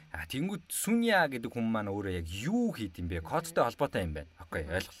 Тиймгүүд сүния гэдэг хүн маань өөрөө яг юу хийд юм бэ? Кодтой холбоотой юм байна. Окей,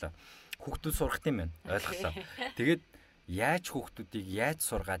 ойлголоо. Хүүхдүүд сурах юм байна. Ойлголоо. Тэгээд яаж хүүхдүүдийг яаж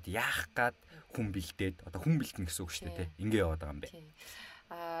сургаад яах гад хүн бэлдээд одоо хүн бэлдэнэ гэсэн үг шүү дээ. Ингээ яваад байгаа юм бэ.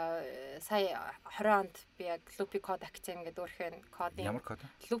 Сая 20 онд би яг Loopy Code Academy гэдэг өөрхөн кодын ямар код?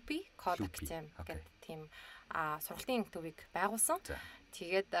 Loopy Code Academy гэдэг тийм сургалтын төвийг байгуулсан.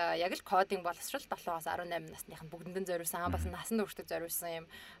 Тэгээд яг л кодинг боловсрал 7-аас 18 насныхан бүгдэнд зориулсан, бас насанд хүртэл зориулсан юм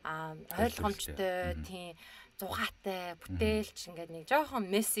ойлгомжтой тийм зугаатай бүтээлч ингээд нэг жоохон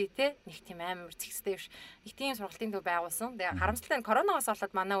месси те нэг тийм амар цэгцтэй биш нэг тийм сургалтын төв байгуулсан. Тэгээ харамсалтай нь коронавигоос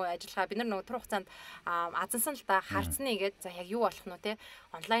болоод манай үе ажиллагаа бид нар нөгөө тур хугацаанд азансан л да харцны гээд за яг юу болох нь те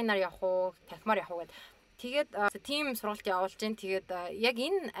онлайнаар явах уу, танхимаар явах уу гэд. Тэгээд тийм сургалт явуулж гин. Тэгээд яг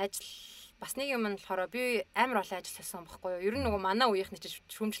энэ ажил бас нэг юм нь болохоор би амар олон ажил хийсэн байхгүй юу. Ер нь нөгөө манай үеийнхний чинь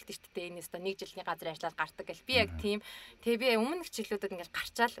шүүмжилт штэ энэс нэг жилийн газар ажиллаад гардаг гэл. Би яг тийм. Тэгээ би өмнөх жилүүдэд ингээл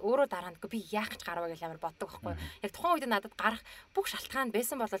гарчаал өөрөө дараандгүй би яах гэж гарваа гэж амар боддог байхгүй юу. Яг тухайн үед надад гарах бүх шалтгаан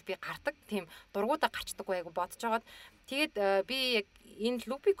байсан бол би гардаг. Тийм дургуудаа гарчдаггүй айгу бодож байгаад. Тэгээд би яг энэ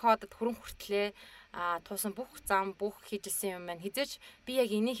Loopy Code-д хүрэн хүртлээ туусан бүх зам бүх хийжсэн юм маань хизээч би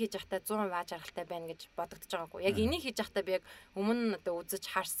яг энийг хийж явахдаа 100% жаргалтай байна гэж бодогдож байгаагүй. Яг энийг хийж явахдаа би яг өмнө одоо үзэж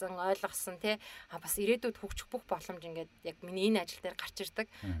харсан, ойлгосон тий бас ирээдүйд хөгжих бүх боломж ингээд яг миний энэ ажил дээр гарч ирдэг.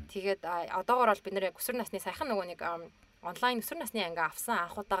 Тэгээд одоогоор бол бид нэр яг өсвөр насны саяхан нөгөө нэг онлайн өсвөр насны анги авсан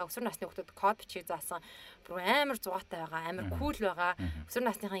анх удаага өсвөр насны хүүхдүүд код бичиж заасан бүр амар зугаатай байгаа, амар кул байгаа. Өсвөр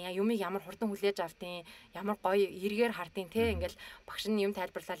насныхан юмыг ямар хурдан хүлээж авдیں, ямар гоё эргээр хардیں те ингээл багш нь юм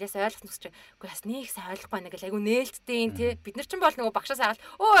тайлбарлаа ясаа ойлгох гэж үгүй бас нэг сайн ойлгохгүй байна гэл айгу нээлттэй те бид нар ч бол нөгөө багшаас хагаад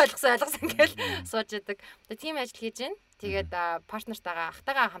ойлгосон ингээл сууж идэг. Тэгээ тийм ажил хийж гин. Тэгээд партнертайгаа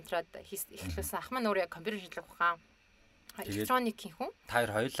ахтайгаа хамтраад эхлүүлсэн. Ах маань өөрөө компьютер шинжилгээ ухаан электроникийн хүн. Та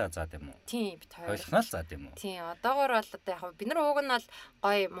хоёр хоёулаа заад юм уу? Тийм, бид хоёр. Ойлгосноо л заад юм уу? Тийм, одоогоор бол одоо яг бид нар ууг нь бол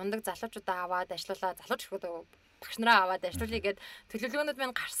гоё мундаг залуучуудаа аваад ажиллуулаа, залууч ихэд багш нараа аваад ажиллуулъя гэд төлөвлөгөөнүүд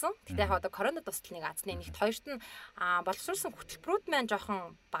маань гарсан. Тэгтээ яг одоо корона тусдал нэг азны нэгт хоёрт нь боловсруулсан хөтөлбөрүүд маань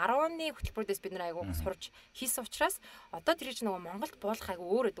жоохон барууны хөтөлбөрүүдээс бид нар айгуу сурж хийсэн учраас одоо тэр чинь нөгөө Монголд буулгах айгуу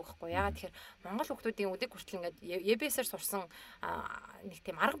өөр өдөг байхгүй яа. Тэгэхээр Монгол хүмүүсийн өдөг хүртэл ингээд ЕБС-ээр сурсан нэг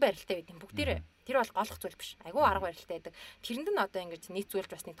тийм арга барилтай байт юм бүгдээрээ. Тэр бол голох зүйл биш. Айгуу арга барилтай байдаг. Тэрэнд нь одоо ингээд нийцүүлж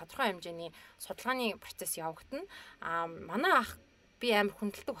бас нэг тодорхой хэмжээний судалгааны процесс явагдана. Манай ах би амар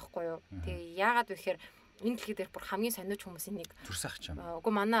хүндэлдэг байхгүй юу. Тэгээ яагаад вэ гэхээр энэ дэлхий дээр бүр хамгийн сониуч хүмүүсийн нэг төрсөх ч юм.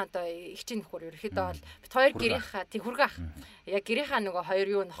 Үгүй манай одоо ихчийн нөхөр ерөөхдөө бол бит хоёр гэрийнхаа тий хүргэх. Яг гэрийнхаа нөгөө хоёр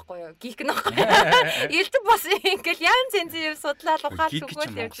юу нөхгүй юу? Гик нөхгүй. Элдв бас ингээл янз янз юм судлаад ухаал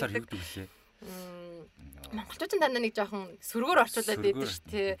түгэл явуулдаг. Монголчууд дандаа нэг жоохон сөргөөр орчуулад байдаг шүү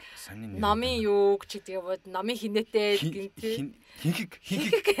дээ. Номын юу ч гэдэг юм. Номын хинээтэй гинтэй. Хинхэг.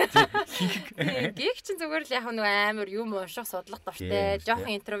 Гих чин зүгээр л яг нэг амар юм унших судлах дуртай.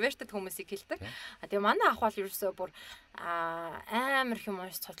 Жоохон интровертэд хүмүүсийг хэлдэг. Тэгээ манай ах бол ерөөсөө бүр амар их юм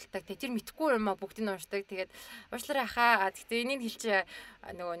уншиж судалдаг. Тэр мэдхгүй юм а бүгдийг нь уншдаг. Тэгээд уучлаарай хаа. Гэхдээ энийг хэлчих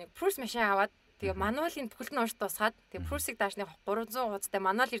нөгөө нэг Prus машин аваад тэгээ мануалын бүхэлд нь унш дуусгаад тэгээ Prus-ыг даашны 300 хуудастай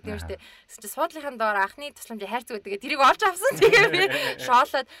мануал ирдэг юм шүү дээ. Чи суудлынхаа доор анхны тусламжийг хайрцаг гэдэг. Тэрийг олж авсан. Тэгээ би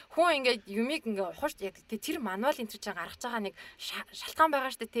шоолоод хүн ингээд юмыг ингээд ухаж яг тэр мануал энэ чинь гаргаж байгаа нэг шалтгаан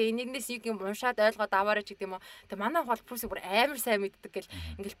байгаа шүү дээ. Энэгнээс нэг юм уншаад ойлгоод аваарай ч гэдэг юм уу. Тэгээ манай хол Prus-ыг бүр амар сайн мэддэг гэл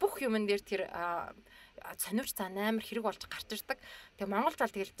ингээд бүх юмн дээр тэр сониуч цаа амар хэрэг болж гарч ирдэг. Тэгээ Монголд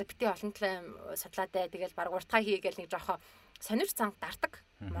бол тэгэл битээ олон талын судлаад бай. Тэгэл баг уртгаа хийгээл нэг жоохоо сониуч цанг дардаг.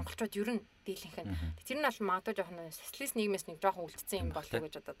 Монголчууд ер нь дийлэнх нь. Тэр нь бол магадгүй жоохон социалист нийгмээс нэг жоохон үлдсэн юм болов уу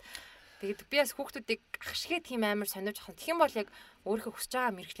гэж бодоод. Тэгээд би бас хүүхдүүдийг ах шигээ тийм амар сониуч ахын. Тэгэх юм бол яг өөрийнхөө хүсэж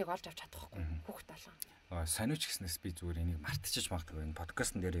байгаа мэрэгчлийг олж авч чадахгүй. Хүүхд болон. Сониуч гэснээс би зүгээр энийг мартчихж магадгүй. Энэ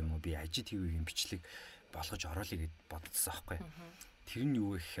подкастн дээр юм уу би ажид TV-ийн бичлэг болгож оруулъя гэд боддсон аахгүй. Тэр нь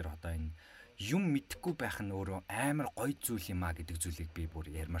юу вэ гэхээр одоо энэ юм мэдхгүй байх нь өөрөө амар гоё зүйл юм а гэдэг зүйлийг би бүр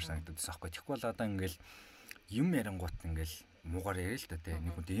ярмаар санагддаг аахгүй. Тэгэхгүй бол одоо ингээл юм ярингуут ингээл муугаар ярил л да тий.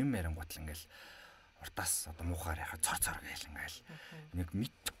 Нэг хүнтэй юм ярингуут л ингээл уртаас одоо муухаар яхаа цор гээл ингээл нэг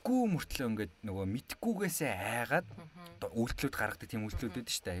мэдхгүй мөртлөө ингээд нөгөө мэдхгүйгээсээ айгаад үйлдэлүүд гаргадаг тийм үйлдэлүүд байдаг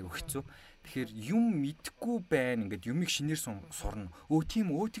шүү дээ. Айгу хэцүү. Тэгэхээр юм мэдхгүй байна ингээд юмыг шинээр сурна.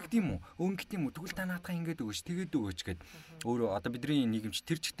 Тийм тэгдэм үү? Ингэдэм үү? Тэгвэл та наадхаа ингээд өгөөч, тэгээд өгөөч гэд өөрөө одоо бидний нийгэмч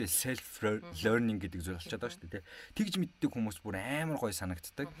тэр чигтээ self learning гэдэг зүйл болчиход байгаа шүү дээ. Тэгж мэддэг хүмүүс бүр амар гоё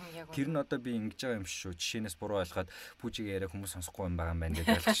санагддаг. Тэр нь одоо би ингэж байгаа юм шүү. Жишээнээс буруу ойлгоод пүүжиг яриа хүмүүс сонсохгүй юм байгаа юм байна гэж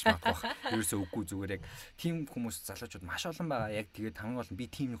ойлгож магадгүй. Ерөөсөө үгүй зүгээр яг тийм хүмүүс залуучууд маш олон байгаа. Яг тэгээд хамгийн гол нь би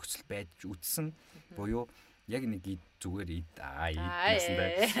тийм нөхцөл байж үтсэн буюу яг нэг зүгээр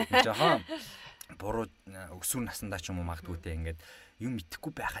жоохон буруу өсвөр насндаа ч юм уу магадгүйтэй ингээд юм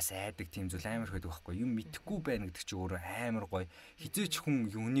мэдхгүй байхаас айдаг тийм зүйл амар хөдөг байхгүй. Юм мэдхгүй байна гэдэг чинь өөрөө амар гоё. Хизээч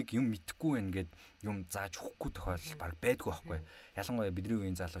хүн юуныг юм мэдхгүй байна гэд юм зааж өгөхгүй тохиолдол баг байдгүй байхгүй. Ялангуяа бидний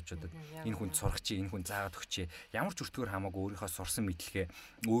үеийн залуучуудад энэ хүнд сурах чи, энэ хүн заагаад өгч чи ямар ч өртгөр хамаагүй өөрийнхөө сурсан мэдлэгээ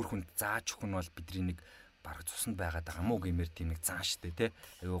өөр хүнд зааж өгөх нь бол бидний нэг бараг цуснд байгаад байгаа мó гэмээр тийм нэг зан штэ тий.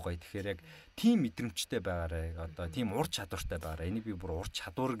 Аюу гоё. Тэгэхээр яг тийм мэдрэмжтэй байгаарай. Одоо тийм ур чадвартай байгаарай. Энийг би бүр ур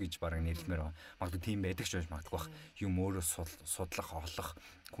чадвар гэж бараг нэрлэмээр байна. Магадгүй тийм байдаг ч байж магадгүй бах. Юм өөрөө судлах, олох,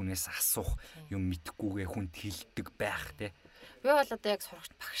 хүнээс асуух, юм мэдхгүйгээ хүнд хэлдэг байх тий. Би бол одоо яг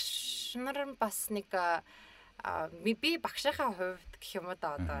сурагч багш нар бас нэг би багшийнхаа хувьд гэх юм уу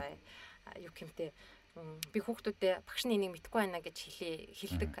да одоо юу гэмтэй би хүүхдүүдэд багшны энийг мэдхгүй байна гэж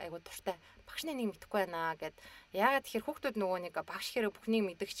хэлдэг айгуу дуртай. Багшны энийг мэдхгүй байна гэд яагаад тэгэхээр хүүхдүүд нөгөө нэг багш хэрэг бүхнийг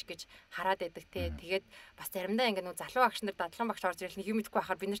мэдэгч гэж хараад байдаг те. Тэгээд бас заримдаа ингэ нөгөө залуу багш нар дадлан багш орж ирэл нэг юм мэдхгүй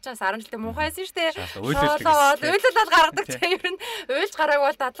байхаар бид нар ч 10 жилдээ муухайсэн шүү дээ. Уйлал гаргадаг те. Ер нь уйлж гараагүй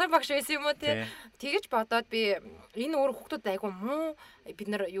бол дадлан багш байсан юм уу те. Тэгэж бодоод би энэ өөр хүүхдүүд айгуу муу бид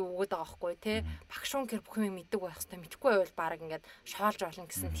нар юу өгöd байгаа байхгүй те. Багш ункер бүх юм мэддэг байх хэвээр мэдхгүй байвал баг ингээд шоолж болно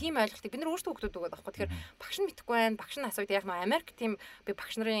гэсэн тийм ойлголтыг бид нар өөрсдөө хүүхдүүд өгöd байхгүй. Тэгэхээр багш нь мэдхгүй байна. Багш нь асууад яг нөө Америк тийм би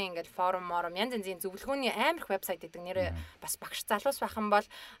багш нарын ингээд форум янз янзын зөвлөгөөний амар их вебсайт гэдэг нэрээ бас багш залуус байх юм бол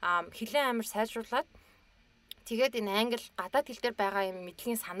хэлэн амар сайжруулад тэгээд энэ англи гадаад хэл дээр байгаа юм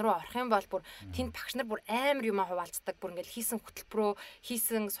мэдлэгийн сан руу орох юм бол бүр тэнд багш нар бүр амар юм хуваалцдаг. Бүр ингээл хийсэн хөтөлбөрөө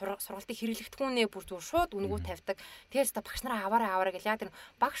хийсэн сургалтыг хэрэглэгдэхүүнээ бүр зүгээр шууд үнгүү тавьдаг. Тэгээд та багш нараа аваараа гэж яг тэр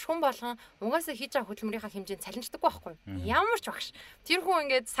багш хүн болгон угаасаа хийж байгаа хөтөлмөрийнхаа хэмжээнд цалинждаггүй байхгүй. Ямар ч багш. Тэр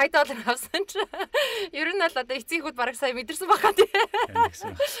хүн ингээд сая доллар авсан ч ер нь бол одоо эцгийн хүүд бараг сая мэдэрсэн баха тий.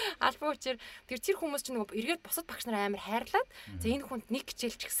 Альбом учир тэр хүмүүс чинь нөгөө эргээд бусад багш нар амар хайрлаад за энэ хүнд нэг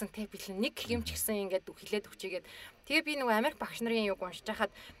хичээл ч гэсэн тий бэлэн нэг юм ч гэсэн ингээд хилээд өгчээгээд тэгээ би нөгөө Америк багш нарын юг уншиж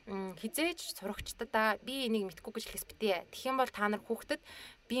хахад хизээж сурагчдаа би энийг мэдгүй гэж хэлээс битээ. Тэгэх юм бол та нар хүүхдэд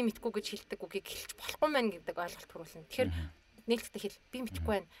би мэдгүй гэж хэлдэг үгийг хэлж болохгүй мэн гэдэг ойлголт төрүүлнэ. Тэгэхээр нээлттэй хэл би мэдгүй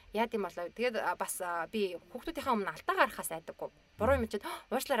байна. Яад юм болоо. Тэгээд бас би хүүхдүүдийнхээ өмнө алдаа гаргахаас айдаггүй. Буруу юм чид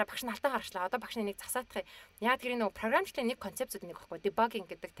уучлаарай багш нь алдаа гаргачлаа. Одоо багш нэг засаадах юм. Яг тэр нөгөө програмчлалын нэг концепцүүд нэг байхгүй. Debugging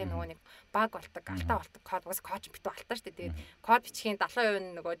гэдэг тийм нөгөө нэг баг болдог, алдаа болдог. Код битүү алдаа шүү дээ. Тэгээд код бичихийн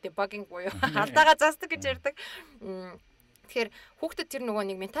 70% нөгөө debugging буюу алдаагаа заасдаг гэж ярьдаг. Тэгэхээр хүүхдэд тэр нөгөө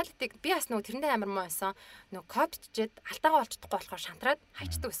нэг менталитиг би бас нөгөө тэрэндээ амар муу байсан. Нөгөө код бичээд алдаагаа олчихдохгүй болохоор шантраад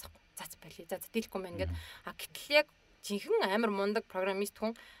хайчдаг байсан. Зац байли. За дийлэхгүй мэн ингээд. Гэтэл яг жинхэнэ амар мундаг программист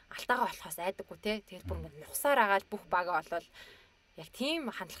хүн алдаагаа болохоос айдаггүй те. Тэгээд бүр ингээд нухсаар агаал бүх багаа болол яг тийм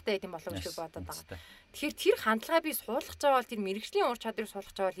хандлагатай байт юм болов уу гэж бодоод байгаа. Тэгэхээр тэр хандлагаа би суулгах жаавал тэр мэрэгжлийн ур чадварыг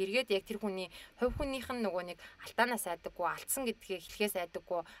суулгах жаавал эргээд яг тэр хүний хувь хүнийх нь нөгөө нэг алдаанаас айдаггүй, алдсан гэдгээ хэлхээс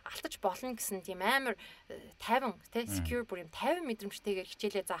айдаггүй, алдаж болно гэсэн тийм амар тайван те secure бүр юм 50 мэдрэмжтэйгээр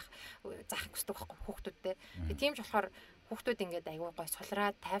хичээлээ заах хүсдэг байхгүй хүүхдүүдтэй. Тэгээ тийм ч болохоор хүүхдүүд ингээд аягүй гой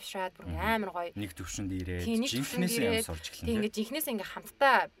сулраад тайвшраад бүр амар гоё нэг төвшөнд ирээд жинхнээсээ сурч эхэлнэ. Тийм ингээд жинхнээсээ ингээд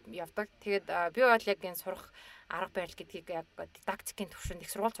хамтдаа явдаг. Тэгээд би бол яг энэ сурах арга барил гэдгийг яг дидактикийн төвшөнд их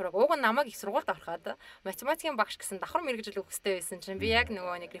сургууль сураг. Уг нь намайг их сургуульд ороход математикийн багш гэсэн давхар мэрэгжил өгөхтэй байсан чинь би яг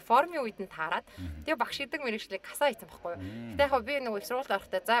нөгөө нэг реформын үед нь таарад. Тэгээ багш гэдэг мэрэгжлийг касаа хийсэн байхгүй юу. Гэтэ яг би нөгөө их сургуульд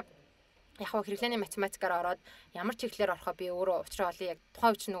орохдоо за яг хэрэглээний математикаар ороод ямар чиглэлээр орохоо би өөрөө учраа олё яг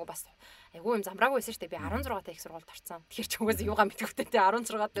тухайн үеч нөгөө бас айгүй юм замбраагүй байсан шүү дээ. Би 16 та их сургуульд орсон. Тэгэхээр ч угаасаа юугаа мэдгэвтэй те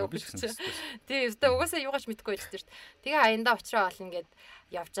 16 та өгч чи. Тий, өстой угаасаа юугаач мэдгүй байсан шүү дээ. Тэгээ аяндаа учраа ол ингээд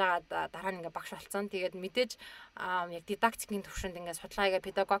явж байгаад дараа нь ингээд багш болцсон. Тэгээд мэдээж яг дидактикийн төвшөнд ингээд судалгаагаа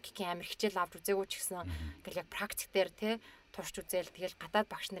педагогикийн амир хичээл авч үзээгүй ч гэсэн ингээд яг практик дээр те турш үзэл тэгэл гадаад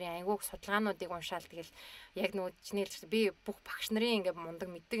багш нарын айгүйх судалгаануудыг уншаал тэгэл яг нөгөө чиний хэлж би бүх багш нарын ингээд мундаг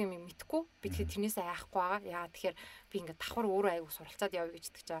мэддэг юм мэдхгүй би тэгэхээр тэрнээсээ айхгүй байгаа. Яагаад тэгэхээр би ингээд давхар өөрөө айгүйх суралцаад явъя гэж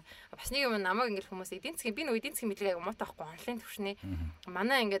тэгж байгаа. Бас нэг юм намайг ингээд хүмүүс эдийн засгийн би нөгөө эдийн засгийн мэдлэг айгүй муутай байхгүй онлайн төвшнээ.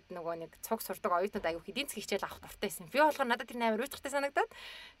 Манай ингээд нөгөө нэг цуг сурдаг оюутнууд айгүйх эдийн засгийн хичээл авах дуртай байсан. Би болохоор надад тэр амар уйдгартай санагдаад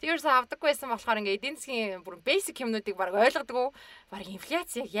тэрээс авдаггүй байсан болохоор ингээд эдийн засгийн бүр basic юмнуудыг баг ойлгодгоо. Баг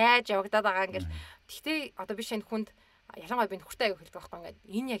инфляц яаж явагдаад байгаа ингээд. Гэхдээ одоо би шинэ хүнд ялангуяа би нөхөртэй аяг хэлдэг байхгүй ингээд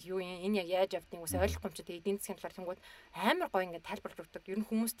энэ яг юу юм энэ яг яаж явдгийг үс ойлгохгүй юм чи тэгээ эдийн засгийн талаар тэнгууд амар гоё ингээд тайлбарлаж өгдөг. Ер нь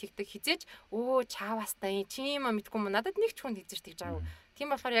хүмүүс тэгдэг хизээж өө чаавастай чи юм мэдгүй юм надад нэг ч хүн хэлж тэгж байгаа.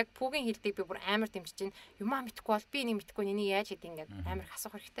 Тийм болохоор яг пүүгийн хэлдэг би бүр амар дэмжиж чинь юмаа мэдгүй бол би энийг мэдгүй энийг яаж хийдэг ингээд амар их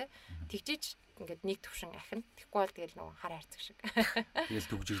асуух хэрэгтэй. Тэгжиж ингээд нэг төвшин ахин. Тэгэхгүй бол тэгэл нөгөө хар хайрцаг шиг. Тэгэл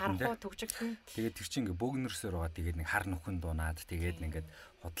төгжигдэн. Тэгээд тэр чинь ингээд бөөгнөрсөөр байгаа. Тэгээд нэг хар нүхэн дуунаад тэгээд ингээд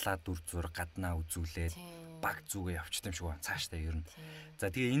худлаа дүр зураг гаднаа үзүүлээд баг зүгээ явчихсан юм шиг байна. Цаашдаа ер нь. За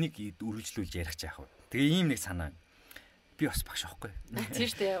тэгээ энийг үргэлжлүүлж ярих ч яах вэ? Тэгээ ийм нэг санаа. Би бас багш аахгүй. Тийм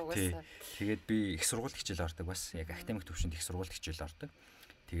шүү дээ угаасаа. Тэгээд би их сургууль хичээл ордог бас. Яг академик төвшөнд их сургууль хичээл ордог.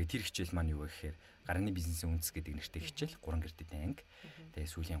 Тэгээд тэр хичээл маань юу вэ гэхээр гарааны бизнесийн үндэс гэдэг нэртэй хичээл 3 гэрдийн анги.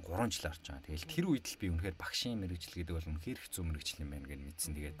 Тэгээд сүүлийн 3 жил орж байгаа. Тэгээд тэр үед л би үнэхээр багшийн мэрэгжил гэдэг бол үнэхээр хэцүү мэрэгжил юм байна гэж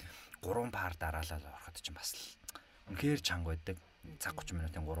мэдсэн. Тэгээд 3 пар дараалал ороход чинь бас үнэхээр чанга байдаг. Цаг 30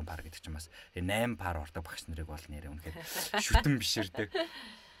 минутын 3 пар гэдэг чинь бас 8 пар ордог багш нарыг бол нэрээ үнэхээр шүтэн биширдэг.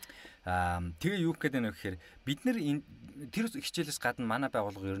 Тэгээ юу гэдэг нь вэ гэхээр бид нэр тэр хичээлээс гадна манай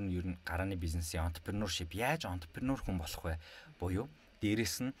байгууллага ер нь гарааны бизнесийн entrepreneurship яаж entrepreneur хүн болох вэ? Буюу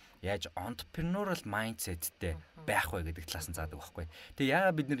дээрэс нь яаж entrepreneurial mindsetтэй байх вэ гэдэг талаас нь заадаг байхгүй. Тэгээ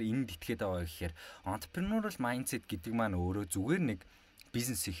яагаад бид нэр энд итгээд байгаа гэхээр entrepreneurial mindset гэдэг маань өөрөө зүгээр нэг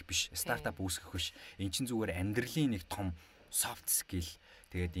бизнес их биш, стартап үүсгэх биш. Эн чинь зүгээр амьдралын нэг том soft skill.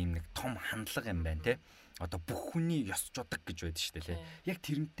 Тэгээд ийм нэг том хандлага юм байна те. Одоо бүх хүний ёс жудаг гэж байдаг шүү дээ. Яг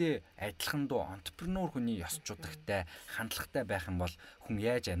тэрнтэй адилхан дуу entrepreneur хүний ёс жудагтай, хандлагатай байх юм бол хүн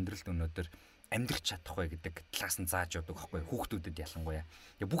яаж амьдралд өнөөдөр амьдрах чадах вэ гэдэг талаас нь зааж явдаг байхгүй хүүхдүүдэд ялангуяа.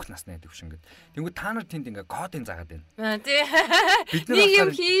 Тэгээ бүх насны төвшин гэдэг. Тэнгүү та нар тэнд ингээ кодын заагаад байна. Тий. Нэг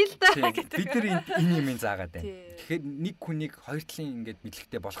юм хийл да гэдэг. Бид нар энэ юм заагаад байна. Тэгэхээр нэг хүнийг хоёр талын ингээд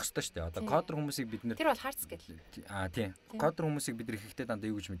мэдлэгтэй болох ёстой шүү дээ. Одоо кодер хүмүүсийг бид нар тэр бол hard skill. Тийм. Кодер хүмүүсийг бид нар ихэхдээ дандаа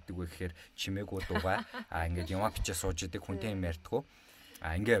юу гэж мэддэг вэ гэхээр чимээгүй дуугаа ингээд юмаа бичээ сууж идэг хүнтэй юм ярьдгүү.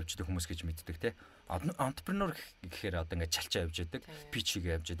 Ингээ явждаг хүмүүс гэж мэддэг те. Entrepreneur гэхээр одоо ингээд чалчаа явж идэг, pitch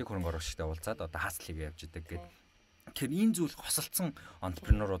хийгээ явж идэг, хөрөнгө оруулагчтай уулзаад одоо хасл хийгээ явж идэг гэдэг. Тэгэхээр энэ зүйл хосолцсон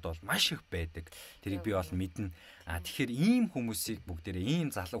entrepreneur-ууд бол маш их байдаг. Тэрийг би бол мэднэ. Тэгэхээр ийм хүмүүсийг бүгдээрээ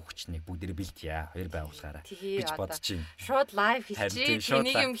ийм залуу хүчнийг бүгдээрээ бэлтгийа. Хоёр байгууллагаараа гэж бодож байна. Шууд лайв хийчихээ.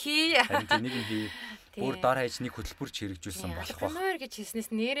 Нэг юм хий. Нэг юм хий. Бүр дор хаяж нэг хөтөлбөрч хэрэгжүүлсэн болох байх. Entrepreneur гэж хэлснээс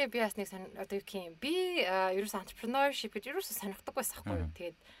нэрээ би бас нэг одоо юу гэх юм. Би ерөөс entrepreneurship гэж ерөөсөө сонирхдаггүй байсан байхгүй.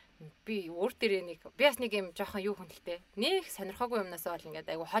 Тэгээд би өөр дээрээ нэг би бас нэг юм жоохон юу хүндэлтэй. Нэг сонирхоогүй юмнаас бол ингээд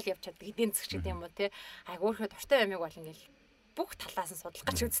айгу хол явж чаддаг эдийн засаг гэдэг юм уу те. Айгу өөрхөө дуртай юмыг бол ингээд бүх талаас нь судлах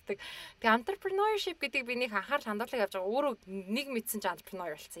гэж үздэг. Тэгээ entrepreneurship гэдэг би нэг анхаарал хандуулах явж байгаа. Өөрөө нэг мэдсэн чинь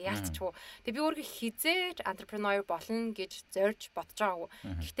entrepreneur болсон. Яалтчгүй. Тэгээ би өөрөө хизээж entrepreneur болно гэж зорж бодож байгаагүй.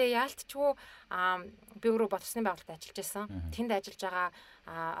 Гэхдээ яалтчгүй би өөрөө боловсролын байгууллагад ажиллаж байсан. Тэнд ажиллаж байгаа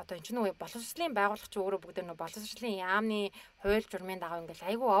одоо энэ ч нэг боловсролын байгууллагч өөрөө бүгд нэг боловсролын яамны хууль журмын дагав ингээл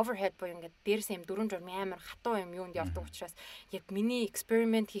айгүй overhead буюу ингээд дээрээс юм дөрвөн журмын амар хатуу юм юунд явдаг учраас яг миний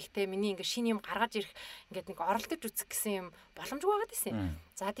experiment хийхдээ миний ингээд шинэ юм гаргаж ирэх ингээд нэг оролдож үзэх гэсэн юм боломжгүй байгаад байсан юм.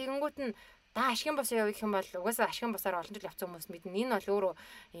 За тэгэнгүүт нь ашигын бос явах гэх юм бол угаасаа ашигын босоор олон жил явсан хүмүүс мэднэ. Энэ бол өөрөө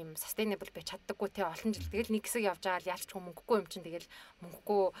ийм sustainable байж чаддаггүй те олон жил тэгэл нэг хэсэг явж байгаа л ялч мөнгөгүй юм чинь тэгэл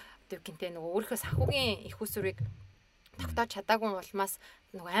мөнгөгүй дэвгэнтэй нөгөө өөрийнхөө санхүүгийн их усүрийг тогтоож чадаагүй улмаас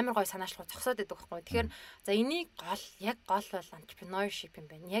нөгөө амар гой санаачлал зогсоод байдаг байхгүй. Тэгэхээр за энийг яг гол бол entrepreneurship юм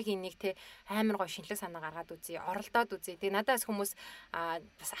байна. Яг энийг те амар гой шинэлэг санаа гаргаад үзье, оролдоод үзье. Тэгээ надаас хүмүүс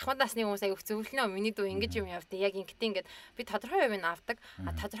бас ахмад насны хүмүүс аяг зөвлөнө миний дүү ингэж юм явдیں۔ Яг ингэдیں۔ Ингээд би тодорхой хувийг авдаг.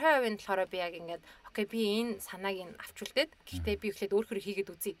 Тодорхой хувийг болохоор би яг ингээд окей би энэ санааг нь авч үлдээд гэхдээ би эхлээд өөрөөр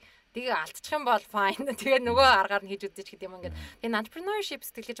хийгээд үзье. Тэгээ алдчих юм бол fine. Тэгээ нөгөө аргаар нь хийж үзэж гэдэг юм ингээд. Тэгээ entrepreneurship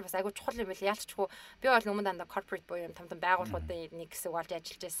сэтгэлгэж бас айгүй чухал юм байл. Яалчгүй би бол өмнө дандаа corporate буюу том байгууллагуудын нэг хэсэг болж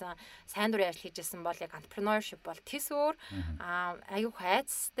ажиллаж байсан. Сайн дурын ажил хийж байсан бол яг entrepreneurship бол тис өөр айгүй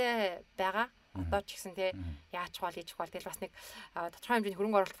хайцтай байгаа. Одоо ч гэсэн те яач хол хийж хол тэгэл бас нэг тодорхой хэмжээний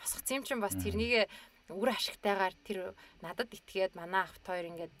хөрөнгө оруулалт босгоцсон юм чинь бас тэрнийг үр ашигтайгаар тэр надад итгээд манай ахт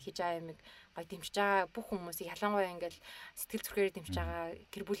хоёр ингээд хийж байгаа юмыг гой дэмжиж байгаа бүх хүмүүсийг ялангуяа ингээл сэтгэл зүрхээр дэмжиж байгаа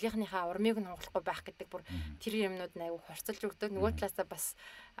гэр бүлийнхнийхээ урмыг нунгалахгүй байх гэдэг бүр тэр юмнууд нь айгүй хорцолж өгдөг. Нөгөө талаасаа бас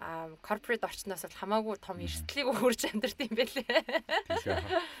corporate орчноос бол хамаагүй том эрсдлийг өгөрч амьдарч юм байлээ.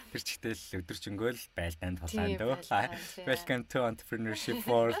 Тэр чигтэл өдөржингөөл байлдаанд тулаан дөө. Welcome to entrepreneurship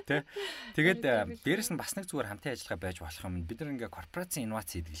world. Тэгээд дээрэс нь бас нэг зүгээр хамтын ажиллагаа байж болох юм. Бид нар ингээ корпорацийн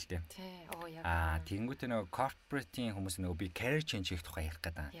инновац хийдэг л дээ. Тэгэнгүүтээ нөгөө corporate-ийн хүмүүс нөгөө би career change хийх тухай ярих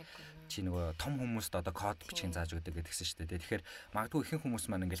гэдэг. Чи нөгөө том хүмүүст одоо код бичих зааж өгдөг гэдгсэн шүү дээ. Тэгэхээр магадгүй ихэнх хүмүүс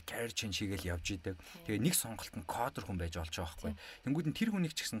маань ингээл career change хийгээл явж идэг. Тэгээ нэг сонголт нь кодер хүн байж болж байгаа байхгүй. Тэнгүүд нь тэр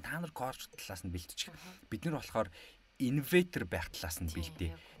хүнийг ч гэсэн та нар код талаас нь бэлтчих. Бид нар болохоор инноватор байх талаас нь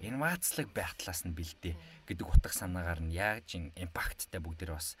бэлдээ. Инновацлог байх талаас нь бэлдээ гэдэг утга санаагаар нь яаж импакттай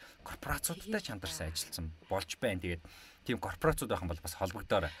бүгдээр бас корпорациудтай чандарсан ажилласан болж байна. Тэгээд тийм корпорациуд байх юм бол бас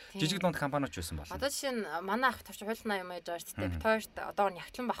холбогдоор жижиг дунд компаниуч байсан бол. Одоо жишээ нь манай ах тавч хуйлнаа юм яаж байгаа шүү дээ. Бид хоёрт одоо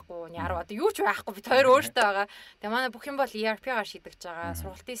нягтлан байхгүй, яруу одоо юу ч байхгүй бид хоёр өөртөө байгаа. Тэгээ манай бүх юм бол ERP-гаар шийдэгч байгаа.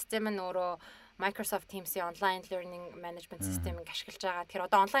 Сургалтын систем нь өөрөө Microsoft Teams-ийн online learning management system-ийг ашиглаж байгаа. Тэгэхээр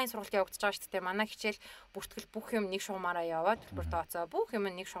одоо онлайн сургалт явагдаж байгаа шүү дээ. Манай хичээл бүртгэл бүх юм нэг шугамаараа яваад, төлбөр тооцоо бүх юм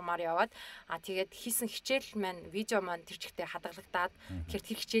нэг шугамаар яваад, тэгээд хийсэн хичээл маань, видео маань тэр чигтээ хадгалагдаад, тэгэхээр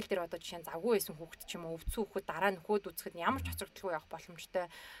тэр хичээл дээр одоо жишээ нь завгүй байсан хүүхэд ч юм уу, өвдсөн хүүхэд дараа нөхөд үзэхэд ямар ч хоцрогдолгүй явах боломжтой.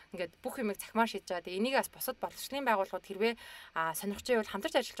 Ингээд бүх юмыг цахимаар шийдэж байгаа. Тэгээ энийг бас бусад боловсролын байгууллагууд хэрвээ сонирхож байвал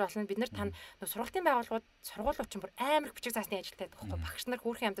хамтарч ажиллаж болно. Бид нар тань сургалтын байгууллагууд, сургуулиуд ч бүр амар бичиг заасны ажилтай байдаг байхгүй. Багш нар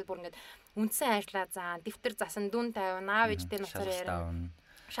хөөрхөн хамтад бүр ингээд үндсэн ажиллаа заан, дэвтэр засан, дүн тавина, аав ээжтэй нуцаар ярина.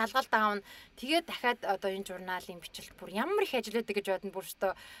 Шалгалт аавна. Тэгээд дахиад одоо энэ журналын бичлэлт бүр ямар их ажил өгдөг гэж бодно бүр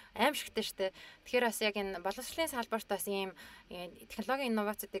өстө аимшигтэй штэ. Тэгэхээр бас яг энэ боловсролын салбарт бас ийм технологийн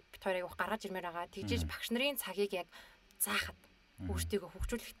инновацуудыг бит хоёрыг гаргаж ирмээр байгаа. Тэгжиж багш нарын цагийг яг заахад өөртөө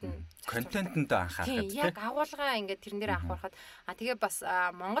хөгжүүлэхэд нь контентэнд анхаарах гэдэг. Яг агуулга ингээд тэрэн дээр анхаарахад тэгээ бас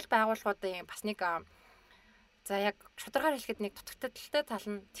Монгол байгууллагуудын бас нэг за яг шударгаар хэлэхэд нэг дутагдaltaй тал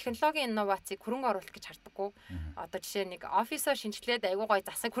нь технологийн инновацийг хөрөнгө оруулах гэж харддаггүй. Одоо жишээ нэг офисоо шинжилээд айгуу гой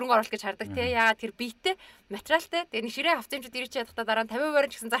засаг хөрөнгө оруулах гэж хардаг тий. Яагаад тэр биетэй материалтай. Тэгээ нэг ширээ авцамжууд ирж чадахтаа дараа нь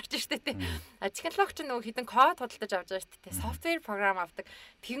 50% ч гэсэн зарж штэ тий. Технологич нөгөө хідэн код худалдаж авч байгаа штэ тий. Софтвер програм авдаг.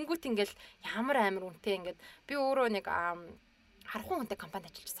 Тэгэнгүүт ингээл ямар амар үнэтэй ингээд би өөрөө нэг харахуун хүнтэй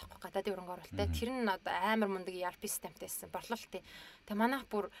компанид ажиллаж байгаа байхгүй гадаадын хөрөнгө оруулалттай. Тэр нь одоо амар мундаг ERP системтэйсэн борлуулалттай. Тэгээ манайх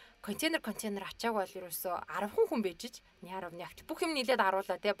бүр контейнер ачааг бол ерөөсөө 10 хүн бэжиж няарав нягт бүх юм нийлээд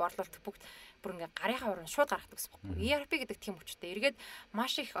харуулаа тий борлуулалт бүгд бүр ингээ гарынхаа уран шууд гаргадаг гэсэн байхгүй. ERP гэдэг тийм хүчтэй. Эргээд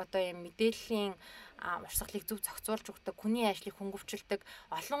маш их одоо юм мэдээллийн урсгалыг зөв зохицуулж өгдөг, хүний ажлыг хөнгөвчлөдөг,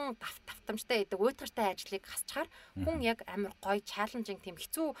 олон давтамжтай байдаг, уйтгартай ажлыг хасчаар хүн яг амар гоё чаленжинг тийм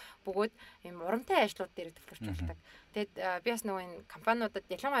хэцүү бөгөөд юм урамтай ажлууд дээр төвлөрч болдог. Тэгэд би бас нөгөө энэ компаниудад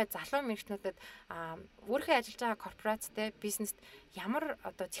ялангуяа залуу мэрэгчнүүдэд өөрийнхөө ажиллаж байгаа корпорацтэй бизнест ямар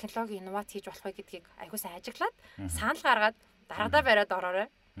одоо технологи инновац хийж болох вэ гэдгийг аягүй сайн ажиглаад санал гаргаад дараадаа бариад ороорой.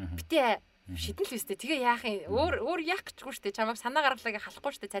 Битээ шидэн л үстэй. Тэгээ яах юм? Өөр яах гэчгүй штэ. Чамайг санаа гаргалаагийн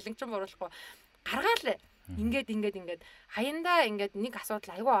халахгүй штэ. Цалинчин буруулахгүй. Гаргаал. Ингээд хаяндаа ингээд нэг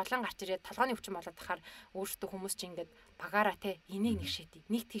асуудал аягүй олон гарч ирээд толгойн өвчин болоод тахаар өөртөө хүмүүс чинь ингээд багаараа те энийг нэг шийдий.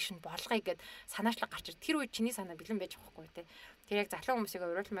 Нэг тийш нь болгоё гэд санаачлаг гарч ир. Тэр үед чиний санаа бэлэн байж болохгүй те. Тэр яг залуу хүмүүсийг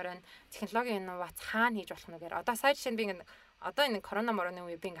уриалмаар байна. Технологийн инновац хаана хийж болох нь гэхээр одоо сая жишээ нь би ингээд одоо энэ корона мороны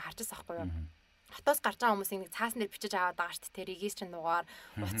үе би ингээд харчихсан байхгүй юу? Хотоос гарч байгаа хүмүүсийг нэг цаасан дээр бичиж аваад байгаа шүү дээ. Регистрийн дугаар,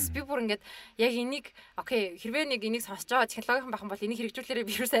 утас би бүр ингээд яг энийг окей хэрвээ нэг энийг сонсож байгаа технологийн бахан бол энийг хэрэгжүүлээрээ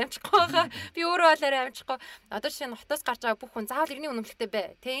би юус амжихгүй байгаа. Би өөрөө болоорой амжихгүй. Одоо жишээ нь хотоос гарч байгаа бүх хүн заавал иргэний үнэмлэхтэй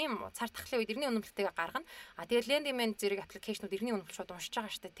бай. Тийм цар тахлын үед иргэний үнэмлэхтэйгээ гаргана. Тэгээд лендимент зэрэг аппликейшнууд иргэний үнэмлэх шууд уншиж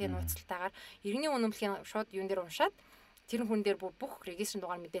байгаа шүү дээ. Тийм нууцлалтаагаар иргэний үнэмлэхийн шууд юун дээр уншаад тэр хүн дээр бүх регистрийн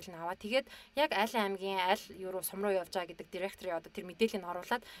дугаар мэдээлэл нь аваа. Тэгээд яг аль аймгийн аль юу руу сум руу явж байгаа гэдэг директорыг одоо тэр мэдээллийг нь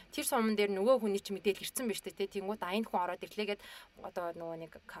оруулаад тэр суман дээр нөгөө хүний чинь мэдээлэл ирсэн биз дээ. Тэнгүүд аян хүн ороод ирлээгээд одоо нөгөө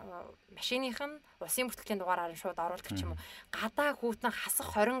нэг машиных нь усын бүртгэлийн дугаараар шууд оруулдаг ч юм уу. Гадаа хүүтэн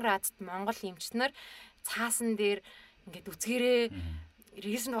хасах 20 градусд Монгол эмчнэр цаасан дээр ингээд үзгээрээ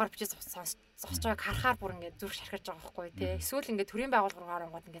регистрийн дугаар бичиж зогсож байгааг харахаар бүр ингээд зүрх шархаж байгаа байхгүй тий. Эсвэл ингээд төрийн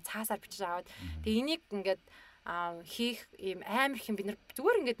байгууллагаар онгод ингээд цаасаар бичиж аваад тэгээ энийг ингээд хийх ийм амар их юм бид нар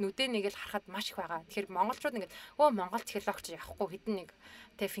зүгээр ингээд нүдэ нэгэл харахад маш их байгаа. Тэгэхээр монголчууд ингээд Монгол технологич явахгүй хэдэн нэг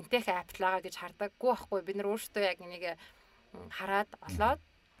тэ финтех апплигаа гэж хардаггүй байхгүй. Бид нар өөрсдөө яг энийг хараад олоод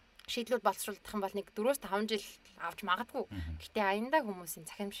шийдлүүд боловсруулах юм бол нэг 4-5 жил авч магадгүй. Гэтэ аяндаа хүмүүсийн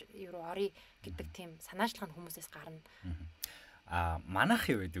цахимж юу орё гэдэг тийм санаачлагын хүмүүсээс гарна. Манайх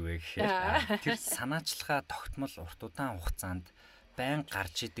юу гэдэг вэ гэхээр тэр санаачлагаа тогтмол урт удаан хугацаанд байн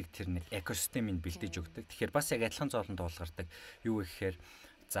гарч идэг тэр нэг экосистемийг бэлдэж өгдөг. Тэгэхээр бас яг адилхан зоолонд уулгардаг. Юу гэхээр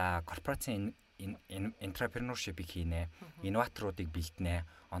за корпорацийн entrepreneurship-ийг хийнэ, инноваторуудыг бэлднэ,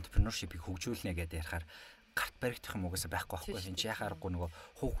 entrepreneurship-ийг хөгжүүлнэ гэдээ ярихаар гарт баригдах юм угаасаа байхгүй байхгүй. Энд яхаарахгүй нөгөө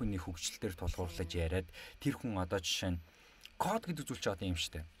хувь хүний хөгжилтөөр тулгуурлаж яриад тэр хүн одоо жишээ нь код гэдэг зүйл чинь одоо юм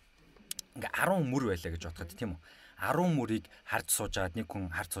штэ. Ингээ 10 мөр байлаа гэж бодоход тийм үү? 10 мөрийг хард суужаад нэг хүн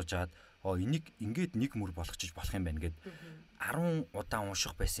хард суужаад энийг ингээд нэг мөр болгочих болох юм байна гэд 10 удаа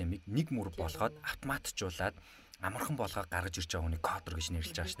унших байсан юмыг нэг мөр болгоод автоматжуулаад амархан болгоо гаргаж ирж байгаа хүнийг кодер гэж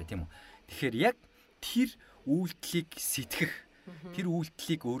нэрлэж байгаа штэ тийм үү? Тэгэхээр яг тэр үйлдэлийг сэтгэх тэр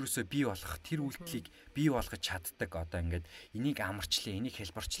үйлдэлийг өөрөөсөө бий болгох, тэр үйлдэлийг бий болгож чаддаг одоо ингээд энийг амарчлаа, энийг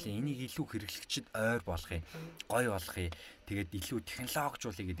хэлбэрчлээ, энийг илүү хэрэглэгчд ойр болгоё, гоё болгоё. Тэгээд илүү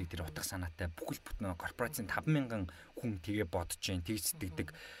технологижуулъя гэдэг тэр утга санаатай бүхэл бүтэн корпорацийн 5,000 хүн тэгээ бодож जैन, тэг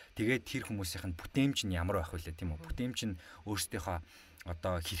сэтгэдэг. Тэгээд тэр хүмүүсийн бүтээмж нь ямар байх вэ тийм үү? Бүтээмж нь өөрсдийнхөө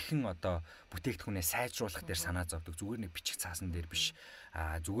одоо хэрхэн одоо бүтээгдэхүүнээ сайжруулах дээр санаа зовдөг. Зүгээр нэг бичих цаасан дээр биш.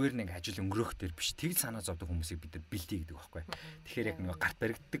 Зүгээр нэг ажил өнгөрөх дээр биш. Тэгж санаа зовдөг хүмүүсийг бид бэлдээ гэдэг байхгүй. Тэгэхээр яг нэг гарт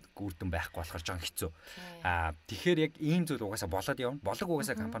баригддаг үрдэн байхгүй болохоор жон хэцүү. Тэгэхээр яг ийм зүйл угаасаа болоод явна. Болог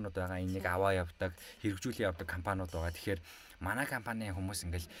угаасаа компаниуд байгаа. Энийг аваа явдаг, хэрэгжүүлээ явдаг компаниуд байгаа. Тэгэхээр манай компанийн хүмүүс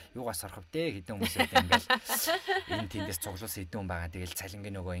ингээл юугаас орхов дээ хэдэн хүмүүс байдаг ингээл энэ тэндээс цуглуулсан хэдэн хүн байгаа. Тэгэл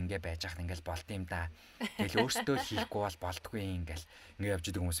цалингийн нөгөө ингээ байж хахад ингээл болд юм да. Тэгэл өөртөө хийхгүй бол болдгүй ингээл ингээ явж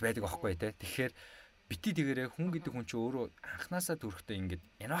идэг хүмүүс байдаг аахгүй те. Тэгэхээр бити тэгээрээ хүн гэдэг хүн чинь өөрөө анханасаа төрөхтэй ингээд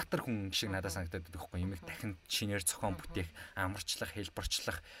инноватор хүн шиг надад санагдаад байдаг аахгүй. Юмэг дахин шинээр зохион бүтээх, амарчлах,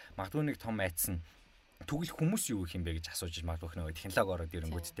 хэлбэрчлэх, магадгүй нэг том айдсан тэгвэл хүмүүс юу гэх юм бэ гэж асууж магадгүй нөгөө технологи ороод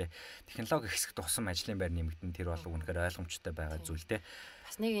ирэнгүүттэй технологи хэсэгт тусам ажлын байр нэмэгдэн тэр бол үнэхээр ойлгомжтой байгаа зүйл те.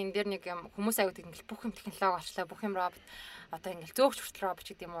 Бас нэг энэ дээр нэг юм хүмүүс аяг ингээл бүх юм технологи болчлаа, бүх юм робот одоо ингээл зөөгч хүртэл робот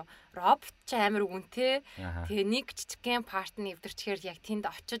гэдэг юм уу. Робот ч амар үнэтэй. Тэгээ нэг жижигхэн парт нь эвдэрчээр яг тэнд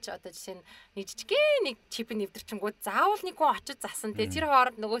очиж одоо жишээ нь нэг жижигхэн нэг чип нь эвдэрчингүүд заавал нэг хүн очиж засан. Тэгээ тэр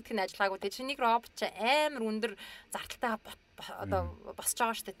хооронд нөгөөх нь ажиллаагүй. Тэгээ чи нэг робот ч амар өндөр зардалтай одоо босч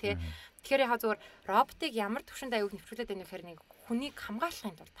байгаа шүү дээ тий. Тэгэхээр яхаа зүгээр роботыг ямар төвшөнд аяуг нэвтрүүлээд байна гэхээр нэг хүнийг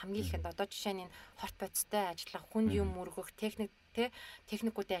хамгаалахын тулд хамгийн ихэнд одоо жишээ нь хорт бодистой ажиллах, хүнд юм өргөх,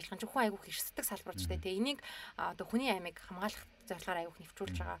 техникүүдийн ажиллах зөвхөн аяуг хэрсдэг салбарч дээ тий. Энийг одоо хүний аймыг хамгаалах зорилгоор аяуг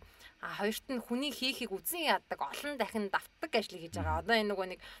нэвтрүүлж байгаа. Хоёрт нь хүний хийхийг үзэн яддаг, олон дахин давтдаг ажлыг хийж байгаа. Одоо энэ нөгөө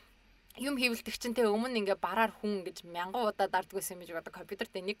нэг юм хийвэлдэг чинь те өмнө ингээ бараар хүн гэж мянган удаа дарддаг байсан юм гэж одоо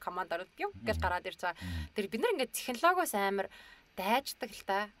компьютерт нэг команд ороод юм гэж гараад ирж байгаа. Тэр бид нар ингээ технологиос амар дайждаг л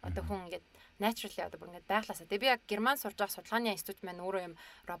та. Одоо хүн ингээ naturally одоо бүр ингээ байглаасаа. Тэгээ би яг Герман сурж байгаа судалгааны институт маань өөрөө юм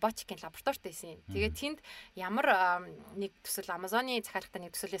роботикийн лабораторид байсан юм. Тэгээ тэнд ямар нэг төсөл Amazon-ы захиалгатай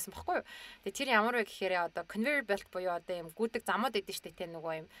нэг төсөл байсан байхгүй юу? Тэгээ тэр ямар вэ гэхээр одоо conveyor belt буюу одоо юм гүдэг замууд эдэн штэ те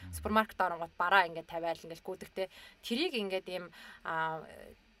нөгөө юм супермаркет оронгууд бараа ингээ тавиал ингээ гүдэгтэй. Тэрийг ингээ ийм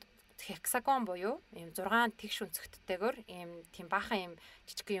хексагон буюу ийм 6 тэгш өнцөгттэйгээр ийм тийм баахан ийм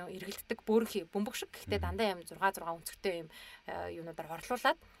жижиг юм эргэлддэг бөөрхий бөмбөг шиг гэхдээ дандаа ийм 6 өнцөгтэй ийм юунуудаар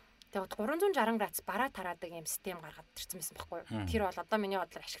хорлуулад тэгээд 360 градус бараа тараадаг ийм систем гаргаад ирсэн байсан байхгүй юу. Тэр бол одоо миний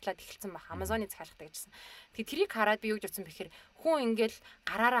бодлоор ашиглаад эхэлсэн баг. Amazon-ы захиалгатай гэжсэн. Тэгээд тэрийг хараад би юу гэж бодсон бэхээр хүн ингээл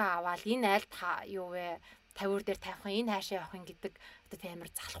гараараа аваад энэ аль юу вэ тавиур дээр тавих энэ хаашаа явах гэдэг одоо тийм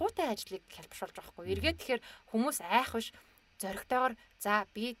амар залхуутай ажлыг хэлбэршүүлж байгаа байхгүй юу. Эргээд тэгэхээр хүмүүс айх биш зоригтойгоор за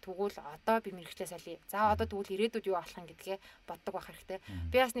би тэгвэл одоо би мэрэгчлээ солиё. За одоо тэгвэл ирээдүйд юу болох юм гэдгээ боддог байх хэрэгтэй.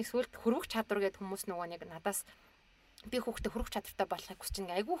 Би бас нэг сүлд хөрвөх чадвар гэдэг хүмүүс нөгөө нэг надаас би хүүхдээ хөрөх чадвартай болохыг хүсэж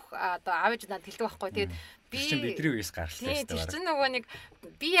ингээ айгүйх одоо аав ээж надад хэлдэг байхгүй. Тэгээд би бидний үеэс гаралтай тийм чинь нөгөө нэг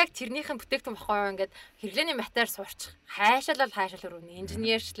би яг тэрнийхэн бүтээгдэхүүн баггүй ингээд хэрэглээний материал суурч хайшаал өрөвнө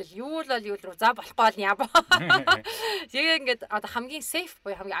инженерчлэл юу л руу за болохгүй бол яа. Тэгээ ингээд одоо хамгийн сейф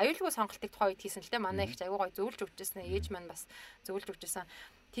буюу хамгийн аюулгүй сонголтыг тухайн үед хийсэн л те манай их айгуу гой зөвлөж өгчээсэн ээж маань бас зөвлөж өгчээсэн.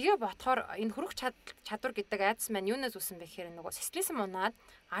 Тэгээ ботхоор энэ хөрөх чадвар гэдэг айдас маань юунаас үүсэн бэ гэхээр нөгөө социализм унаад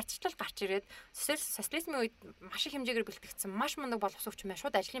ардчлал гарч ирээд социализмын үед маш их хэмжээгээр бэлтгэгдсэн маш мундаг боловсрогч маань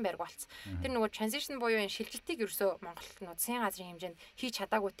шууд ажлын байрг болцсон. Тэр нөгөө transition буюу энэ шилжилтийг ерөөсөө Монголд нөгөө засгийн газрын хэмжээнд хийж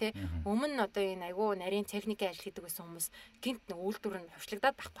чадаагүй те өмнө нь одоо энэ айгүй нарийн техникийн ажил хийдэг байсан хүмүүс гинт нөгөө үйлдвэр нь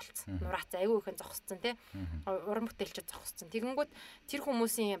хувьчлагдаад байх болцсон. Нураац айгүй ихэн зогсцсон те уран бүтээлчд зогсцсон. Тэгэнгүүт тэр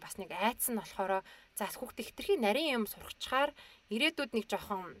хүмүүсийн бас нэг айдас нь болохоор за хүүхдээ хитрхи нарийн юм сурчаар ирээдүйд нэг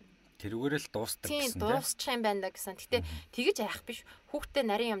жоохон тэрүүгээр л дуустдаг гэсэн тийм дуусчих юм байна да гэсэн. Гэтэ тэгэж яах биш. Хүүхдээ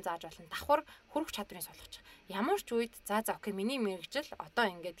нарийн юм зааж болно. Давхар хөрөх чадварыг сулгаж. Ямар ч үед за окей миний мэрэгжил одоо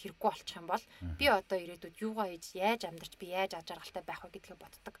ингээд хэрэггүй болчих юм бол би одоо ирээдүйд юугаа хийж яаж амьдарч би яаж аж аргалтай байх вэ гэдгээ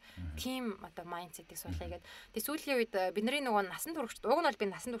боддог. Тим одоо майндсетийг суулъя гэдэг. Тэгээ сүүлийн үед бидний нөгөө насан туршид уг нь бол би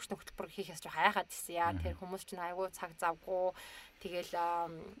насан туршид хөтөлбөр хийхээс жоо хаяхаад ирсэн яа. Тэр хүмүүс чинь айгүй цаг завгүй. Тэгэл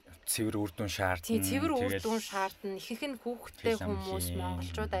цэвэр үр дүн шаардна. Тийм цэвэр үр дүн шаардна. Ихэнх нь хүүхдтэй хүмүүс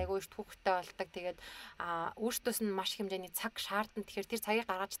монголчууд айгүй их хүүхдтэй болдог. Тэгээд өөртөөс нь маш хэмжээний цаг шаардна. Тэгэхээр гэхээр тэр цагийг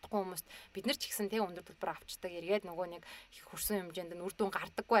гаргаж чадахгүй хүмүүст бид нар ч ихсэн тэг өндөр төлбөр авчдаг. Эргээд нөгөө нэг их хөрсөн хэмжээнд нь үр дүн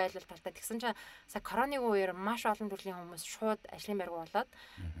гардаггүй айлал талтай. Тэгсэн чинь сая коронавигийн үеэр маш олон төрлийн хүмүүс шууд ажлын байрг болоод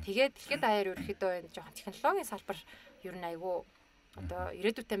тэгээд дэлхийд даяар ерөөхдөө энэ жоохон технологийн салбар ер нь айгүй одоо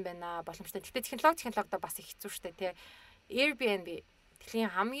ирээдүйтэй байна боломжтой. Гэхдээ технологидоо бас их хэцүү шттэ тий. Airbnb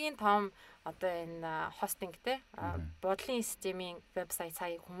дэлхийн хамгийн том одоо энэ хостинг те бодлын системийн вебсайт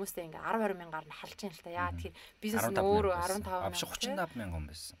сая хүмүүсээ ингээ 10-20 мянгаар нь халж байна л та. Яа тэгэхээр бизнес нь өөрөө 15 мянган хүн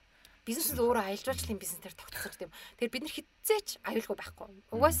байсан. Бизнес нь өөрөө аялал жуулчлалын бизнесээр тогтцож тийм. Тэгэхээр бид нар хитцээч аюулгүй байхгүй.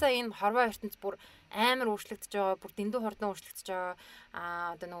 Угаасаа энэ хорвоо ертөнц бүр амар өөрчлөгдөж байгаа, бүр дэндүү хурдан өөрчлөгдөж байгаа.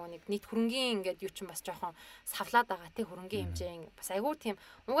 Одоо нөгөө нэг нийт хөрөнгийн ингээд юу ч юм бас жоохон савлаад байгаа тий хөрөнгийн хэмжээ бас айгүй тийм.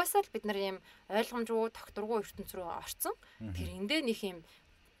 Угаасаа л бид нар ийм ойлгомжгүй, тогтворгүй ертөнц рүү орцсон. Тэр эндээ нэг юм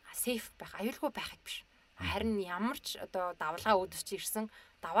сейф байх, аюулгүй байхад биш. Харин ямар ч одоо давлгаа үүдсч ирсэн,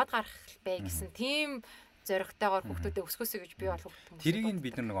 даваад гарах бай гэсэн тийм зоригтойгоор хүүхдүүдэд өсгөөсэй гэж би бол хүүхдүүд. Тэрийг нь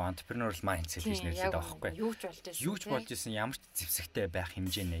бид нэг entrepreneurial mindset гэж нэрлэдэг байгаа байхгүй. Юу ч болж байсан. Юу ч болж исэн ямар ч зэвсэгтэй байх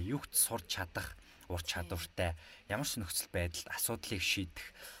хэмжээний, юу ч сурч чадах ур чадвартай, ямар ч нөхцөл байдалд асуудлыг шийдэх,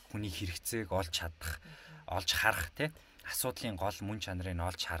 хүний хэрэгцээг олж чадах, олж харах тий асуудлын гол мөн чанарыг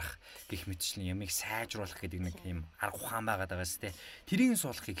олж харах гэх мэтчлийн ямыг сайжруулах гэдэг нэг юм арга ухаан байгаад байгаас тий тэрийг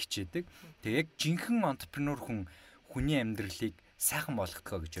суулгахыг хичээдэг. Тэг яг жинхэнэ entrepreneur хүн хүний амьдралыг сайхан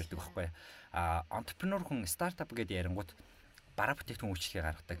болгохгоо гэж ярьдаг байхгүй. Entrepreneur хүн стартап гэдэг ярингууд бараа бүтээгдэхүүн үйлчлэгийг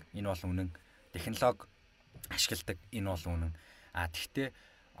гаргадаг. Энэ бол үнэн. Технологи ашигладаг. Энэ бол үнэн. Тэгвэл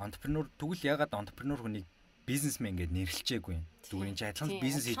entrepreneur тэгвэл ягаад entrepreneur хүнийг бизнесмен гэдээ нэрлэжээгүй юм. Зүгээр энэ адилхан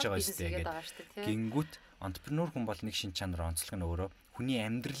бизнес хийж байгаа юм шиг гэдэг. Гингүүт entrepreneur хүн бол нэг шин чанар онцлог нь өөрөө хүний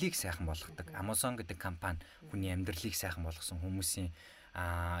амьдралыг сайхан болгодог. Amazon гэдэг компани хүний амьдралыг сайхан болгосон хүмүүсийн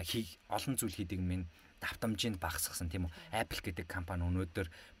олон зүйл хийдэг минь давтамжинд багасгасан тийм үү. Apple гэдэг компани өнөөдөр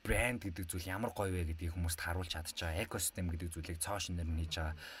брэнд гэдэг зүйл ямар гоё вэ гэдгийг хүмүүст харуулж чадж байгаа. Экосистем гэдэг зүйлийг цоо шинээр нь хийж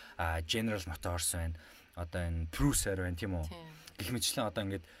байгаа. General Motors байна. Одоо энэ Cruiser байна тийм үү. Гэх мэтчлэн одоо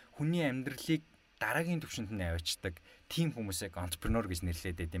ингээд хүний амьдралыг дараагийн түвшинд нь авчдаг тийм хүмүүсийг entrepreneur гэж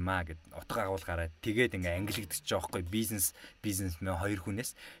нэрлэдэг байт юм аа гэд утга агуулгаараа тэгээд ингээ англигдчихэж байгаа байхгүй бизнесмен хоёр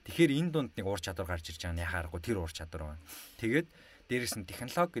хүнээс. Тэгэхээр энэ дунд нэг уур чадвар гарч ирж байгаа нь яхаарахгүй тэр уур чадвар байна. Тэгээд дээрээс нь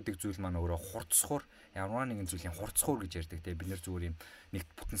технологи гэдэг зүйл маань өөрөө хурцсуур ямар нэгэн зүйлийн хурцсуур гэж ярьдаг те бид нар зүгээр юм нэг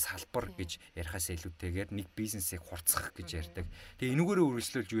бүтэн салбар гэж ярихаас илүүтэйгээр нэг бизнесийг хурцсах гэж ярьдаг. Тэгээ энүүгээрээ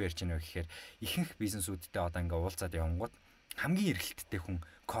үргэлжлүүлж юу ярьж байна вэ гэхээр ихэнх бизнесүүдтэй одоо ингээ уулзаад явангууд хамгийн эрхлэлттэй хүн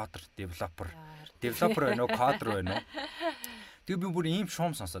кодер, девелопер байна уу, кодер байна уу? Тэгээ би бүр ийм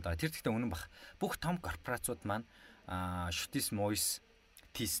шуум сонсоод байгаа. Тэр гэхдээ үнэн бах. Бүх том корпорациуд маань Шүтис Мойс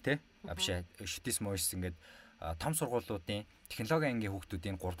тистэй авшаа Шүтис Мойс ингээд том сургуулиудын технологи ангийн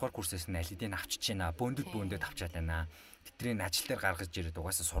хүүхдүүдийн 3 дугаар курсээс нь аль хэдийн авчиж байна. Бөөндөд авчаад байна. Тэдний ажил дээр гаргаж ирээд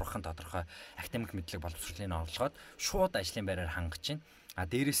угаасаа сурах нь тодорхой академик мэдлэг боловсролын орлогоод шууд ажлын байраар хангаж байна.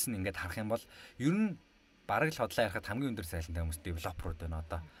 Дээрээс нь ингээд харах юм бол ер нь бараг л хотлоо ярихад хамгийн өндөр цалинтай хүмүүс девелоперууд байна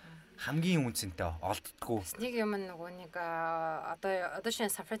одоо. Хамгийн үнцэнтэй олддггүй. Нэг юм нөгөө нэг одоо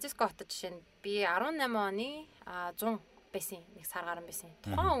шинэ Сан Франциско хотод жишээ нь би 18 оны 100 байсан нэг сар гарan байсан.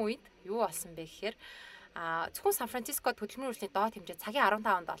 Тухайн үед юу болсон бэ гэхээр зөвхөн Сан Францискод хөдөлмөрийн үйлчлэлийн доод хэмжээ цагийн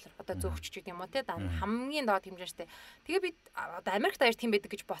 $15 одоо зөөгчч гэдэг юм уу те хамгийн доод хэмжээштэй. Тэгээ би одоо Америкт аяар тийм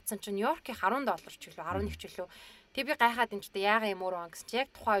байдаг гэж бодсон чинь Нью-Йоркийн $10 ч гэлөө 11 ч гэлөө. Тэгээ би гайхаад энэ ч одоо яага юм уу гэсэн чинь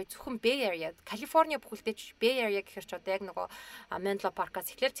яг тухайн үед зөвхөн Bay Area, Калифорни бүхэлдээ Bay Area гэхэр ч одоо яг нөгөө Menlo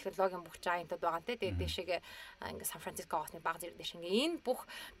Park-аас эхлээл технологийн бүх жаантууд байгаа те. Тэгээ дэшегээ ингээ Сан Франциско гоосны баг зэрэг дэш ингээ энэ бүх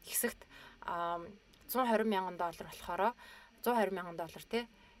хэсэгт $120,000 болохоор $120,000 те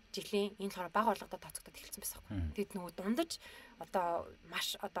жилийн энэ болохоор бага орлогодоо тооцогдоод эхэлсэн байсан байхгүй. Тэгэд нөгөө дундаж одоо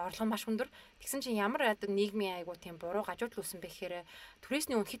маш одоо орлого маш өндөр. Тэгсэн чинь ямар одоо нийгмийн айгуу тийм буруу гажууд л үсэн бэ гэхээр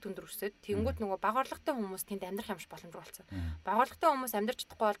түрээсний үн хит өндөр өсөд тэгэнгүүт нөгөө бага орлоготой хүмүүс тэнд амьдрах юмш боломжгүй болсон. Бага орлоготой хүмүүс амьдрч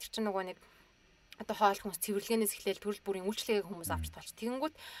чадахгүй бол тэр чинь нөгөө нэг одоо хоол хүмүүс цэвэрлэгээс эхлээл төрөл бүрийн үйлчлэгийг хүмүүс авч толч.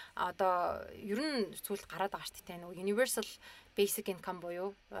 Тэгэнгүүт одоо ер нь зүйл гараад байгаа шүү дээ. Нөгөө universal basic income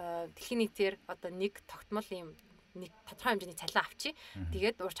буюу дэлхийн нийтээр одоо нэг тогтмол юм нэг тодорхой хэмжээний цалин авчи.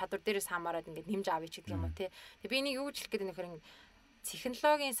 Тэгээд ур чадвар дээрээс хамаарад ингээд нэмж авъя ч гэдэг юм уу те. Тэгээ би энийг юу гэж хэлэх гээд нөхөр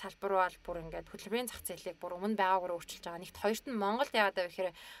технологийн салбар бол бүр ингээд хөдөлмөрийн зах зээлийг бүр өмнө байгаагаар өөрчилж байгаа. Нэгт хоёрт нь Монголд яагаад вэ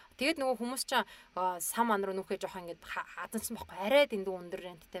гэхээр тэгээд нөгөө хүмүүс чинь сам ан руу нүхээ жоохон ингээд хазансан байхгүй. Арай дэндүү өндөр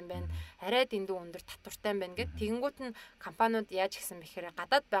ренттэй байна. Арай дэндүү өндөр татвартай байна гэд тэгэнгүүт нь компаниуд яаж гисэн бэ гэхээр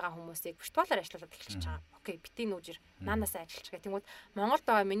гадаад байгаа хүмүүсийг виртуалаар ажиллуулад эхэлчихэж байгаа. Окей, бити нүүжир наанасаа ажиллаж гэх. Тэнгүүд Монголд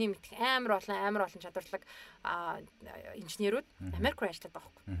байгаа миний мэдх амар олон чадварлаг инженерүүд Америк руу ажиллаад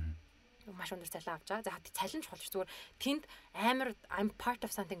байгаа байхгүй. маш өндөр цалин авч байгаа. За цалин чухал шүү. Зүгээр тэнд амар I'm part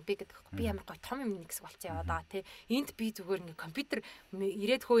of something big гэдэг. Би амар гоё том юм нэг хэсэг болцсон яваа даа тий. Энд би зүгээр ингээ компьютер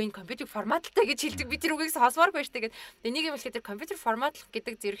ирээд хөө энэ компьютер форматлтай гэж хэлдэг. Би тэр үгээс сонсооргүй шүү. Тэгээд нэг юм хэлэхэд тэр компьютер форматлах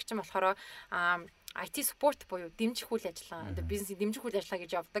гэдэг зэрэг чинь болохоор IT support буюу дэмжих үйл ажиллагаа, одоо бизнесийн дэмжих үйл ажиллагаа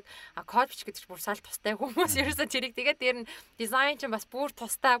гэж явдаг. Код бичих гэдэг чинь бүр шал тустай хүмүүс ерөөсөө тэрийг тэгээд дээр нь дизайн чинь бас бүр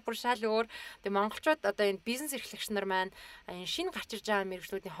тустай, бүр шал өөр. Тэгээд монголчууд одоо энэ бизнес эрхлэгч нар маань энэ шинэ гарч ирж байгаа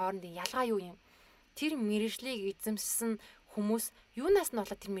мэргэжлүүдийн хоорондын ялгаа юу юм? Тэр мэргэжлийг эзэмссэн хүмүүс юунаас нь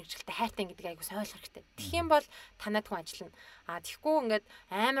болоод тэр мэргэжилтэд хайртай гэдэг айгу ойлгох хэрэгтэй. Тэгэх юм бол танад хүн ажиллана. Тэгэхгүй ингээд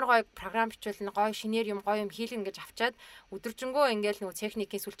амар гоё програм бичүүлнэ, гоё шинээр юм, гоё юм хийлгэн гэж авчаад өдөржингөө ингээд нөгөө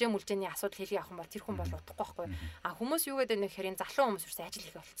техникийн сүлжээ мүлжээний асуудал хэлий явах юм бол тэр хүн бол утгагүй байхгүй. Хүмүүс юу гэдэг нэг хэрэг залуу хүмүүс ерөөсөө ажил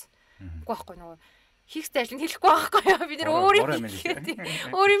хийгээ болцсон. Үгүй байхгүй нөгөө хийхтэй ажил нь хэлэхгүй байхгүй юу? Бид нэр өөр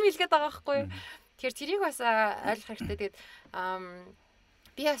юм хэлгээд байгаа байхгүй юу? Тэгэхээр тэрийг бас ойлгох хэрэгтэй. Тэгээд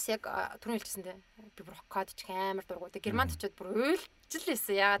би бас яг түрүүн хэлчихсэн дээ. Би бүр код чих амар дургуй. Германд очиод бүр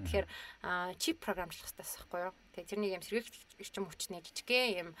уйлжлээсэн. Яагаад тэгэхээр чип програмчлах хэрэгтэй байхгүй юу? Тэгээ тэрнийг юм сэргийлж эрчим хүчний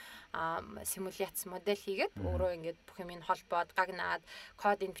жижигхэн юм симуляц модель хийгээд өөрөө ингээд бүх юм ин холбоод гагнаад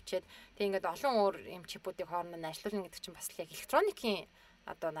кодыг бичээд тэгээ ингээд олон өөр юм чипүүдийг хоорондоо ажиллуулна гэдэг чинь бас яг электроникийн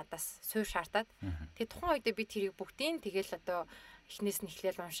одоо надаас суур шаардаад тэгээ тухайн үедээ би тэрийг бүгдийг тэгэл одоо эхнээс нь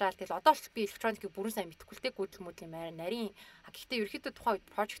эхлээл уншаал тэгэл одоо л би электроникийг бүрэн сайн мэдэхгүй л тэг гүйдэл мөдлийн нарийн гэхдээ ерөөхдөө тухайн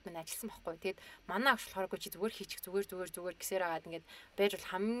үед прожект мань ажилласан байхгүй. Тэгэд манай агш болохооргүй чи зүгээр хийчих зүгээр гэсээр агаад ингээд байж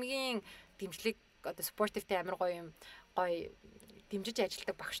бол хамгийн дэмжлэг одоо спортивтэй амар гоё юм гоё дэмжиж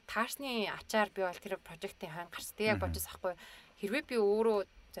ажилтдаг багш таарсны ачаар би бол тэр прожектын хойно гарчдаг яг бодож байхгүй. Хэрвээ би өөрөө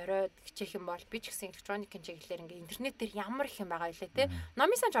зориод хичээх юм бол би ч гэсэн электроникийн чиглэлээр ингээ интернетээр ямар их юм байгаа илээ те.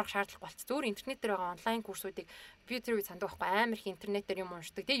 Номын сан жорох шаардлага болц. Зүгээр интернетээр байгаа онлайн курсуудыг би тэр үед санддаг байхгүй амар их интернетээр юм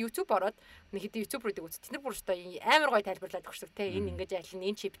уншдаг. Тэгээ YouTube ороод нэг хэдэн YouTube-руудыг үз. Тэнд бүр өстой амар гоё тайлбарлаад өгчдөг те. Энэ ингэж ажиллана,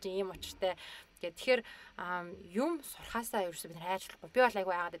 энэ чип чинь ийм учиртай. Тэгэхээр юм сурхаасаа ерөөсөө бид хайрлахгүй. Би бол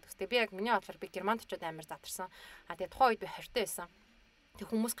айгүй яагаад гэдэг. Би яг миний бодлоор би Германд очиод амар задарсан. Тэгээ тухайн үед би 20 таа байсан. Тэг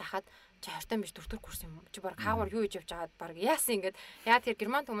хүмүүс гахаад чи 20 таа биш 4 курс юм. Чи баг хаагуур юу хийж явж байгаад баг яасан ингээд яа тэр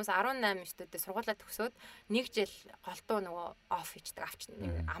Германд хүмүүс 18 студид сургуулаа төгсөөд 1 жил голдуу нөгөө оф хийдэг авчна.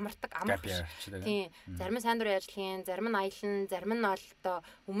 Амардаг амарх. Тийм. Зарим нь сайн дурын ажлын, зарим нь аялна, зарим нь бол одоо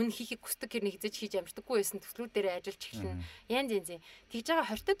өмнө хийхийг хүсдэг хэрнийг хизэж хийж амждаггүй байсан төслүүдээр ажиллаж эхэлнэ. Янз янз. Тэгж байгаа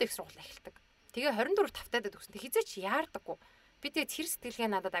 20 таа их сургуулаа эхэлдэг. Тэгээ 24 тавтаад төгсөн. Хизэж яардаггүй. Би тэгээд тэр сэтгэлгээ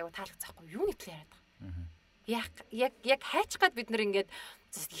надад аягүй таалагдсахгүй. Юуны төлөө яриад байгаа. Яг хайчгаад бид нар ингээд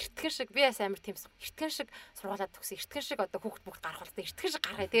эртгэн шиг би бас амар тийм эртгэн шиг сургуулаад төгсөн эртгэн шиг одоо хүүхд бүгд гарах болтой эртгэн шиг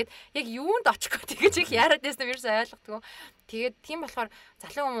гаргая. Тэгээд яг юунд очих гэх тэгэж их яриад байсан юм ерөөсөй ойлгохгүй. Тэгээд тийм болохоор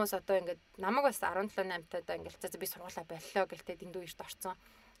залуу хүмүүс одоо ингээд намайг бас 17 8 таа ингээд за би сургуулаа боллоо гэлтэй дэндүү ирт орцсон.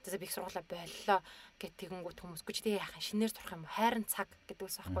 За би их сургуулаа боллоо гэт тэгэнгүүт хүмүүс гүч тэгээ яхаа шинээр сурах юм хайрын цаг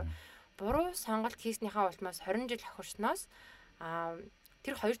гэдэг ус байхгүй. Буруу сонголт хийснийхаа улмаас 20 жил охирсноос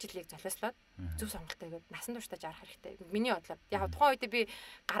тэр 2 жилийг золиослоод зөв сонголтоо гээд насан туршдаа жарах хэрэгтэй. Миний бодлоор яг тухайн үед би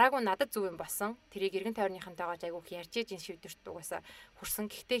гараагүй надад зөв юм болсон. Тэрийг эргэн тойрныхантайгаа айгүйх ярьж ийн шийдвэрт угаасаа хүрсэн.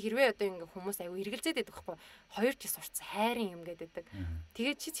 Гэхдээ хэрвээ одоо ингээ хүмүүс айгүй эргэлзээд байдаг байхгүй 2 жил сурцсан хайрын юм гэдэг.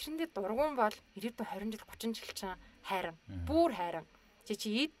 Тэгээд чи тэрэндээ дургуун бол ирээдүйн 20 жил 30 жил чинь хайран. Бүр хайран.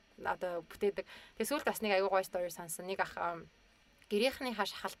 Чи одоо бүтээдэг. Тэгээд сүүлд бас нэг айгүй гоё стори сонсон. Нэг ах гэрийнхнийхаа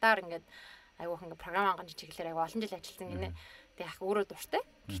шахалтаар ингээд айгүйх ингээ програм анган чиглэлээр айгүй олон жил ажилласан гинэ. Тэг яг өөрөө дуртай.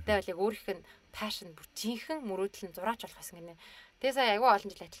 Гэхдээ бол яг өөрийнх нь пашн бүр жинхэнэ мөрөөдөл нь зураач болох гэсэн гинэ. Тэгээ сая айгүй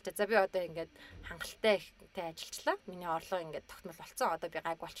олон жил ажиллаж. За би одоо ингээд хангалттай ихтэй ажиллажлаа. Миний орлого ингээд тогтмол болцсон. Одоо би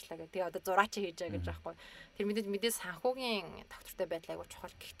гайг болчлаа гэх. Тэгээ одоо зураач хийж байгаа гэж байхгүй. Тэр мэдээж санхүүгийн доктортой байдал айгүй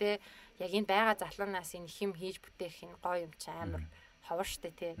чухал. Гэхдээ яг энэ байгаа залуунаас энэ хэм хийж бүтээх энэ гоё юм чи амар ховор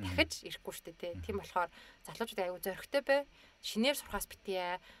штэ тий. Дахиж ирэхгүй штэ тий. Тийм болохоор залуучууд айгүй зөрөгтэй бай. Шинээр сурхаас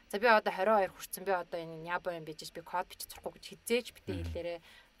битээ. За би одоо 22 хүрсэн. Би одоо энэ ябо юм бижиж би код бичиж сурахгүй гэж хизээж битээ хэлээрээ.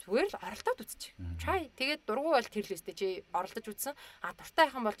 Зүгээр л оролдоод үзчих. Try. Тэгээд дургу бол тэр лээстэй чи оролдож үзсэн. Дуртай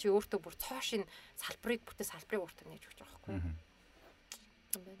хайхан бол чи өөртөө бүр цоо шин салбарыг салбарыг өөртөө нээж өгч байгаа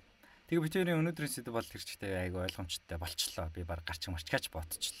байхгүй. Тэгээ бидний өнөөдрийн сэдв бол тэр чигтэй айгүй ойлгомжтой болчлоо. Би баг гарчин марчгаач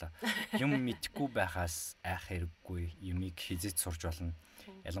ботчлоо. Юм мэдгүй байхаас айх хэрэггүй. Юмыг хизээч сурж болно.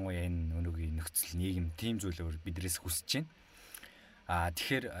 Ялангуяа энэ өнөөгийн нөхцөл нийгэм тийм зүйлээр бидрээс хүсэж байна.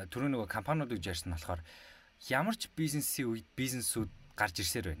 Тэгэхээр түрүү нөгөө компаниудыг ярьсан болохоор ямар ч бизнесийн үед бизнесүүд гарч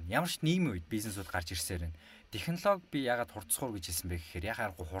ирсээр байна. Ямар ч нийгмийн үед бизнесүүд гарч ирсээр байна. Технологи би ягаад хурцхуур гэж хэлсэн бэ гэхээр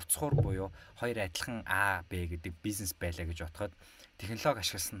яхааргүй хурцхуур буюу хоёр адилхан А, Б гэдэг бизнес байлаа гэж бодоход технологи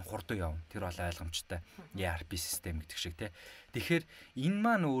ашигласан хурдан явна. Тэр бол ойлгомжтой. ERP систем гэдэг шиг тий. Тэгэхээр энэ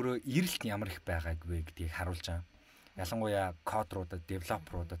маань өөрөө эрэлт ямар их байгааг вэ гэдгийг харуулж байгаа. Ялангуяа кодеруудад,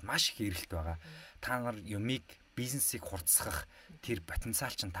 девелоперуудад маш их эрэлт байгаа. Та нар юмыг бизнесийг хурцсах тэр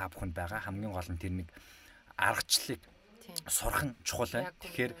потенциал чинь та бүхэнд байгаа. Хамгийн гол нь тэр нэг аргачлалыг сурах нь чухал байна.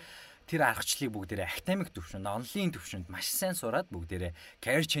 Тэгэхээр тэр аргачлалыг бүгдээрээ академик төвшөнд, онлайн төвшөнд маш сайн сураад бүгдээрээ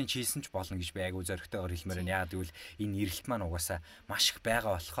career change хийсэн ч болно гэж би айгуу зоригтойгоор хэлмээр байна. Яагаад гэвэл энэ эрэлт маань угаасаа маш их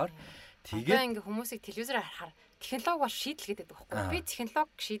байгаа болохоор тэгээд ингээ хүмүүсийг телевизээр харахаар технологи бол шийдэл гэдэг байхгүй. Би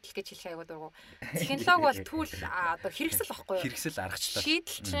технологи шийдэл гэж хэлэх айгуу дургу. Технологи бол түүл одоо хэрэгсэл байхгүй юу? Хэрэгсэл аргачлал.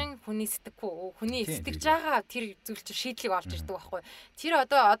 Шийдэл чинь хүний сэтгэхгүй, хүний сэтгэж байгаа тэр зүйл чинь шийдлийг олж ирдэг байхгүй. Тэр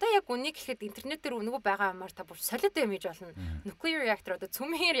одоо яг үнийг гэхэд интернетээр нөгөө байгаа юмар та бүр солид юм хийж болно. Nuclear reactor одоо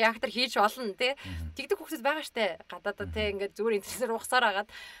цөмийн реактор хийж болно тий. Тэгдэг хүмүүс байгаа штэ. Гадаадаа тий ингээд зүгээр интернетээр ухсаар агаад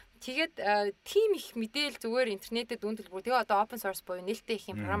тэгээд тим их мэдээл зүгээр интернетээ дүндэлбэр. Тэгээ одоо open source буюу нээлттэй их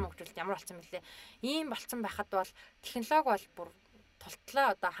юм програм хөгжүүлэлт ямар болсон бэлээ. Ийм болцсон байхад бол технологи бол бүр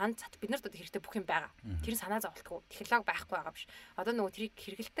тултлаа одоо ханд цат бид нарт одоо хэрэгтэй бүх юм байгаа. Тэр нь санаа зовлтгүй. Технологи байхгүй байгаа биш. Одоо нөгөө тэрийг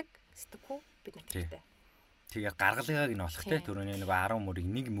хэрэгэлдэг сэтгэхгүй бид нарт хэрэгтэй. Тэгээ гаргалгааг нь олох те түрүүний нэг 10 мөрийг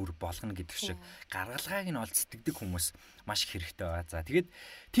нэг мөр болгоно гэдэг шиг гаргалгааг нь ол сэтгэдэг хүмүүс маш их хэрэгтэй байгаа. За тэгээд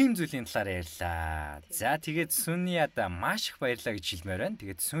тим зүйлийн талаар ярьлаа. За тэгээд Сүниад маш их баярлалаа гэж хэлмээр байна.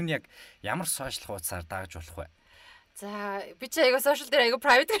 Тэгээд Сүни яг ямар сошиал хуудасаар дагаж болох вэ? За би ч айгу сошиал дээр айгу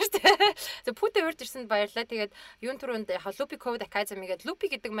private гэж тэ. За пүтэ урд ирсэнд баярлалаа. Тэгээд юун түрүүнд Loopy Code Academy гэдэг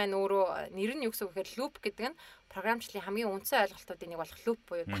Loopy гэдэг маань өөрөө нэр нь юу гэсэн үг гэхээр Loop гэдэг нь програмчлалын хамгийн үндсэн ойлголтуудын нэг болох loop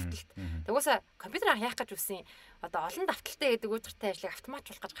буюу давталт. Тэгвэл компьютер яах гэж үсэн одоо олон давталтай гэдэг үйлдвэртэй ажлыг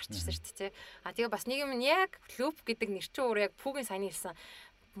автоматжуулах гэж гарч ирсэн шүү дээ. Тэгээ бас нэг юм нь яг loop гэдэг нэр чинь өөрөө яг Пүүгийн саяны хэлсэн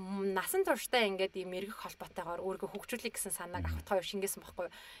насан туршдаа ингээд ийм эргэх холбоотойгоор өөрийгөө хөгжүүлэх гэсэн санааг авахт хоёр шингээсэн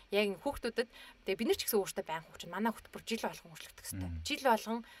байхгүй юу. Яг энэ хүүхдүүдэд тэгээ бид нар ч гэсэн өөртөө байн хөгжин манай хүүхд бүр жил болгон хөгжлөгдөх хэрэгтэй. Жил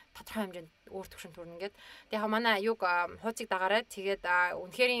болгон тодорхой хэмжээнд өөр төвшин төрнө гэд. Тэгээ манай юг хуудсыг дагараа тэгээд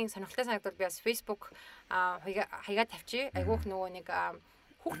үнэхээр сонирхолтой санагдвал би бас Facebook хаягаа тавьчих. Айгүйх нөгөө нэг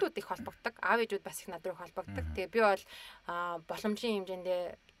хүүхдүүд их холбогддог. Аав ээжүүд бас их над руу холбогддог. Тэгээ би бол боломжийн хэмжээндээ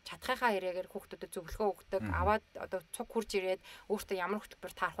чадхынхаа хэрэгээр хүүхдүүдэд зөвлөгөө өгдөг. Аваад одоо цуг хурж ирээд өөртөө ямар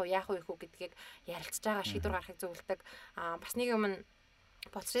хөтөлбөр таарах уу, яах вэ гэдгийг ярилцж байгаа, шийдвэр гаргахыг зөвлөдөг. Бас нэг юм нь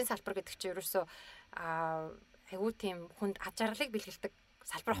боловсрын салбар гэдэг чинь ерөөсөө айгүй тийм хүнд ад жаргалыг бэлгэлдэг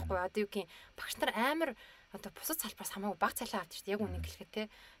салбар байхгүй. Одоо юу гэх юм багш нар амар одоо бусад салбараас хамаагүй бага цалин авдаг шүү дээ. Яг үнийг хэлэхэд те.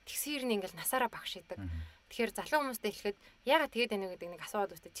 Тэгсэн хэрнээ ингээл насаараа багш идэг. Тэгэхээр залуу хүмүүстэй хэлэхэд ягаад тэгээд байна гэдэг нэг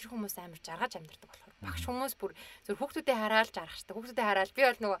асууад үстэй тэр хүмүүс амар жаргаж амьдардаг болохоор багш хүмүүс бүр зөв хүүхдүүдэд хараад жаргахдаг. Хүүхдүүдэд хараад би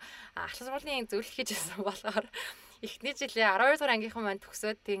бол нөгөө ахлах сургуулийн зөвлөх хийж байсан болохоор эхний жилээ 12 дугаар ангийнхан маань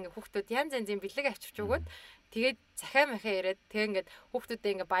төгсөөд тэг ингээ хүүхдүүд янз янзын бэлэг авчирч өгөөд тэгээд захаа махаа ирээд тэг ингээд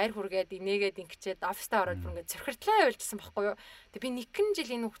хүүхдүүдэд ингээ баяр хүргээд инээгээд ингэчээд оффистаа ороод бүр ингээ цорхиртлаа явуулжсэн байхгүй юу. Тэг би нэгэн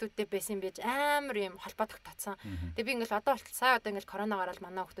жил энэ хүүхдүүдтэй байсан байж амар юм холбоо тогтоцсон. Тэг би ингээл одоо болтол сая одоо ингээл коронавигаар л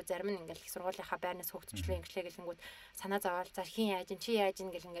манай хүүхдүүд зарим нь ингээл их сургуулийнхаа байрнаас хөгжчлээ ингэлээ гэлэнгүүд санаа зовоол за хин яаж ин чи яаж ин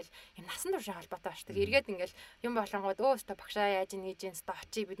гэл ингээл юм насан туршийн холбоотой баштаг. Эргээд ингээл юм болонгууд өө өстө багшаа яаж ин гэж ин өстө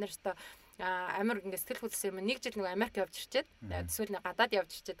очий бид нар өстө амар ингээд сэтгэл хөдлөсөн юм нэг жил нэг Америк явж ирчээд эсвэл нэг гадаад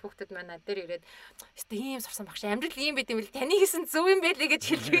явж ирчээд хүүхдүүд маань над дээр ирээд өстө ийм сурсан багш амьдрал ийм байт юм бэл таны хийсэн зөв юм байлээ гэж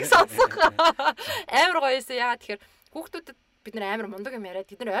хэлхийг сонсох амар гоё юмсан. Яагаад тэгэхээр хүүхдүүдэд бид нар амар мундаг юм яриад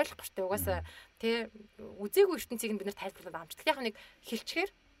бид нар ойлгох хэрэгтэй угаасаа тий үзээгүй ертөнцийг бид нар тайлбарлаад амжилттай яг нэг хэлчихээр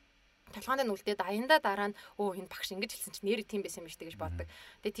толгоонд нь үлдээд аяндаа дараа нь энэ багш ингэж хэлсэн чинь нэр тийм байсан юм биш гэж боддог.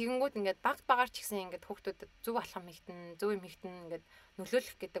 Тэгээ тэгэнгүүт ингээд багт багаар ч гэсэн ингээд хүүхдүүдэд зөв алхам хийгтэн, зөв юм хийгтэн ингээд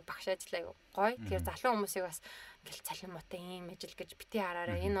нөлөөлөх гэдэг багш ажиллаа гоё. Тэгэхээр залуу хүмүүсийг бас ингээд цалин муутай ийм ажил гэж бити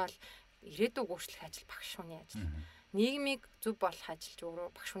хараарай. Энэ бол ирээдүйг өөрчлөх ажил багш хүний ажил. Нийгмийг зөв болох ажил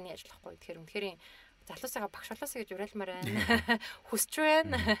өөрөө багш хүний ажил байхгүй. Тэгэхээр үнэхээр залуусаа багш болоосоо гэж уриалмаар байна. Хүсч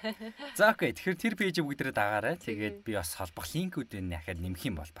байна. За окей. Тэгэхээр тэр пэйжийг бүгдээрээ дагаарай. Тэгээд би бас холбох линкүүдийг дахиад нэмэх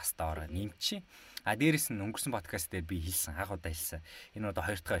юм бол бас доороо нэмчихье. Дээрээс нь өнгөрсөн подкаст дээр би хэлсэн, анх удаа хэлсэн. Энэ удаа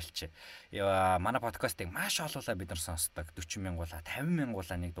хоёр дахь хэлчихье. Манай подкастыг маш олоолаа бид нар сонсдог. 40 мянгуулаа, 50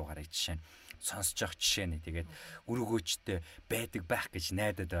 мянгуулаа нэг дугаарыг жишээ нь сонсож явах жишээ нь. Тэгээд өргөөжтэй байдаг байх гэж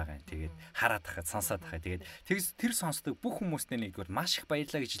найдаад байгаа юм. Тэгээд хараад тахад сонсоод тахад тэгээд тэр сонсдог бүх хүмүүстээ нэгдүгээр маш их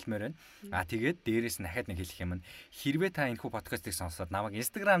баярлалаа гэж хэлмээр байна. Тэгээд дээрээс нь дахиад нэг хэлэх юм нь хэрвээ та энэхүү подкастыг сонсоод намайг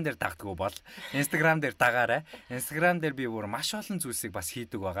Instagram дээр дагддаг бол Instagram дээр дагаарай. Instagram дээр би бүр маш олон зүйлсийг бас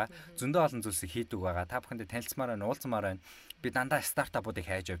хийдэг байгаа. Зөндөө олон зүйлсийг хийдэг байгаа. Та бүхэндээ танилцмаар байна, уулзмаар байна. Би дандаа стартапуудыг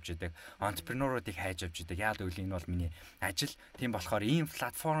хайж явж идэг, энтерпренеруудыг хайж явж идэг. Яагаад гэвэл энэ бол миний ажил. Тийм болохоор ийм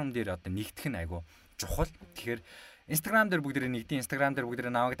платформ дээр одоо нэгдэх нь айгу чухал. Тэгэхээр Instagram дээр бүгдээ нэгдэн, Instagram дээр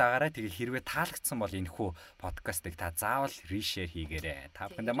бүгдээ намайг дагаарай. Тэгээ хэрвээ таалагдсан бол энэхүү подкастыг та заавал ришер хийгээрэй. Та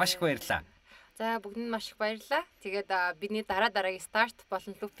бүхэндээ маш их баярлалаа. За бүгдэнд маш их баярлалаа. Тэгээд бидний дараагийн старт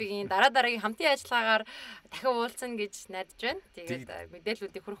болон Loopy-гийн дараагийн хамтын ажиллагаагаар дахин уулзна гэж найдаж байна. Тэгээд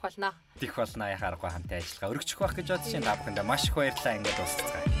мэдээллүүдийг хүргэх болно. Тих болно яхаарахгүй хамтын ажиллагаа өргөжих байх гэж бодож байна. Та бүхэндээ маш их баярлалаа. Ингээд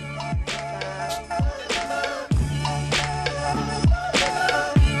уулзцгаая.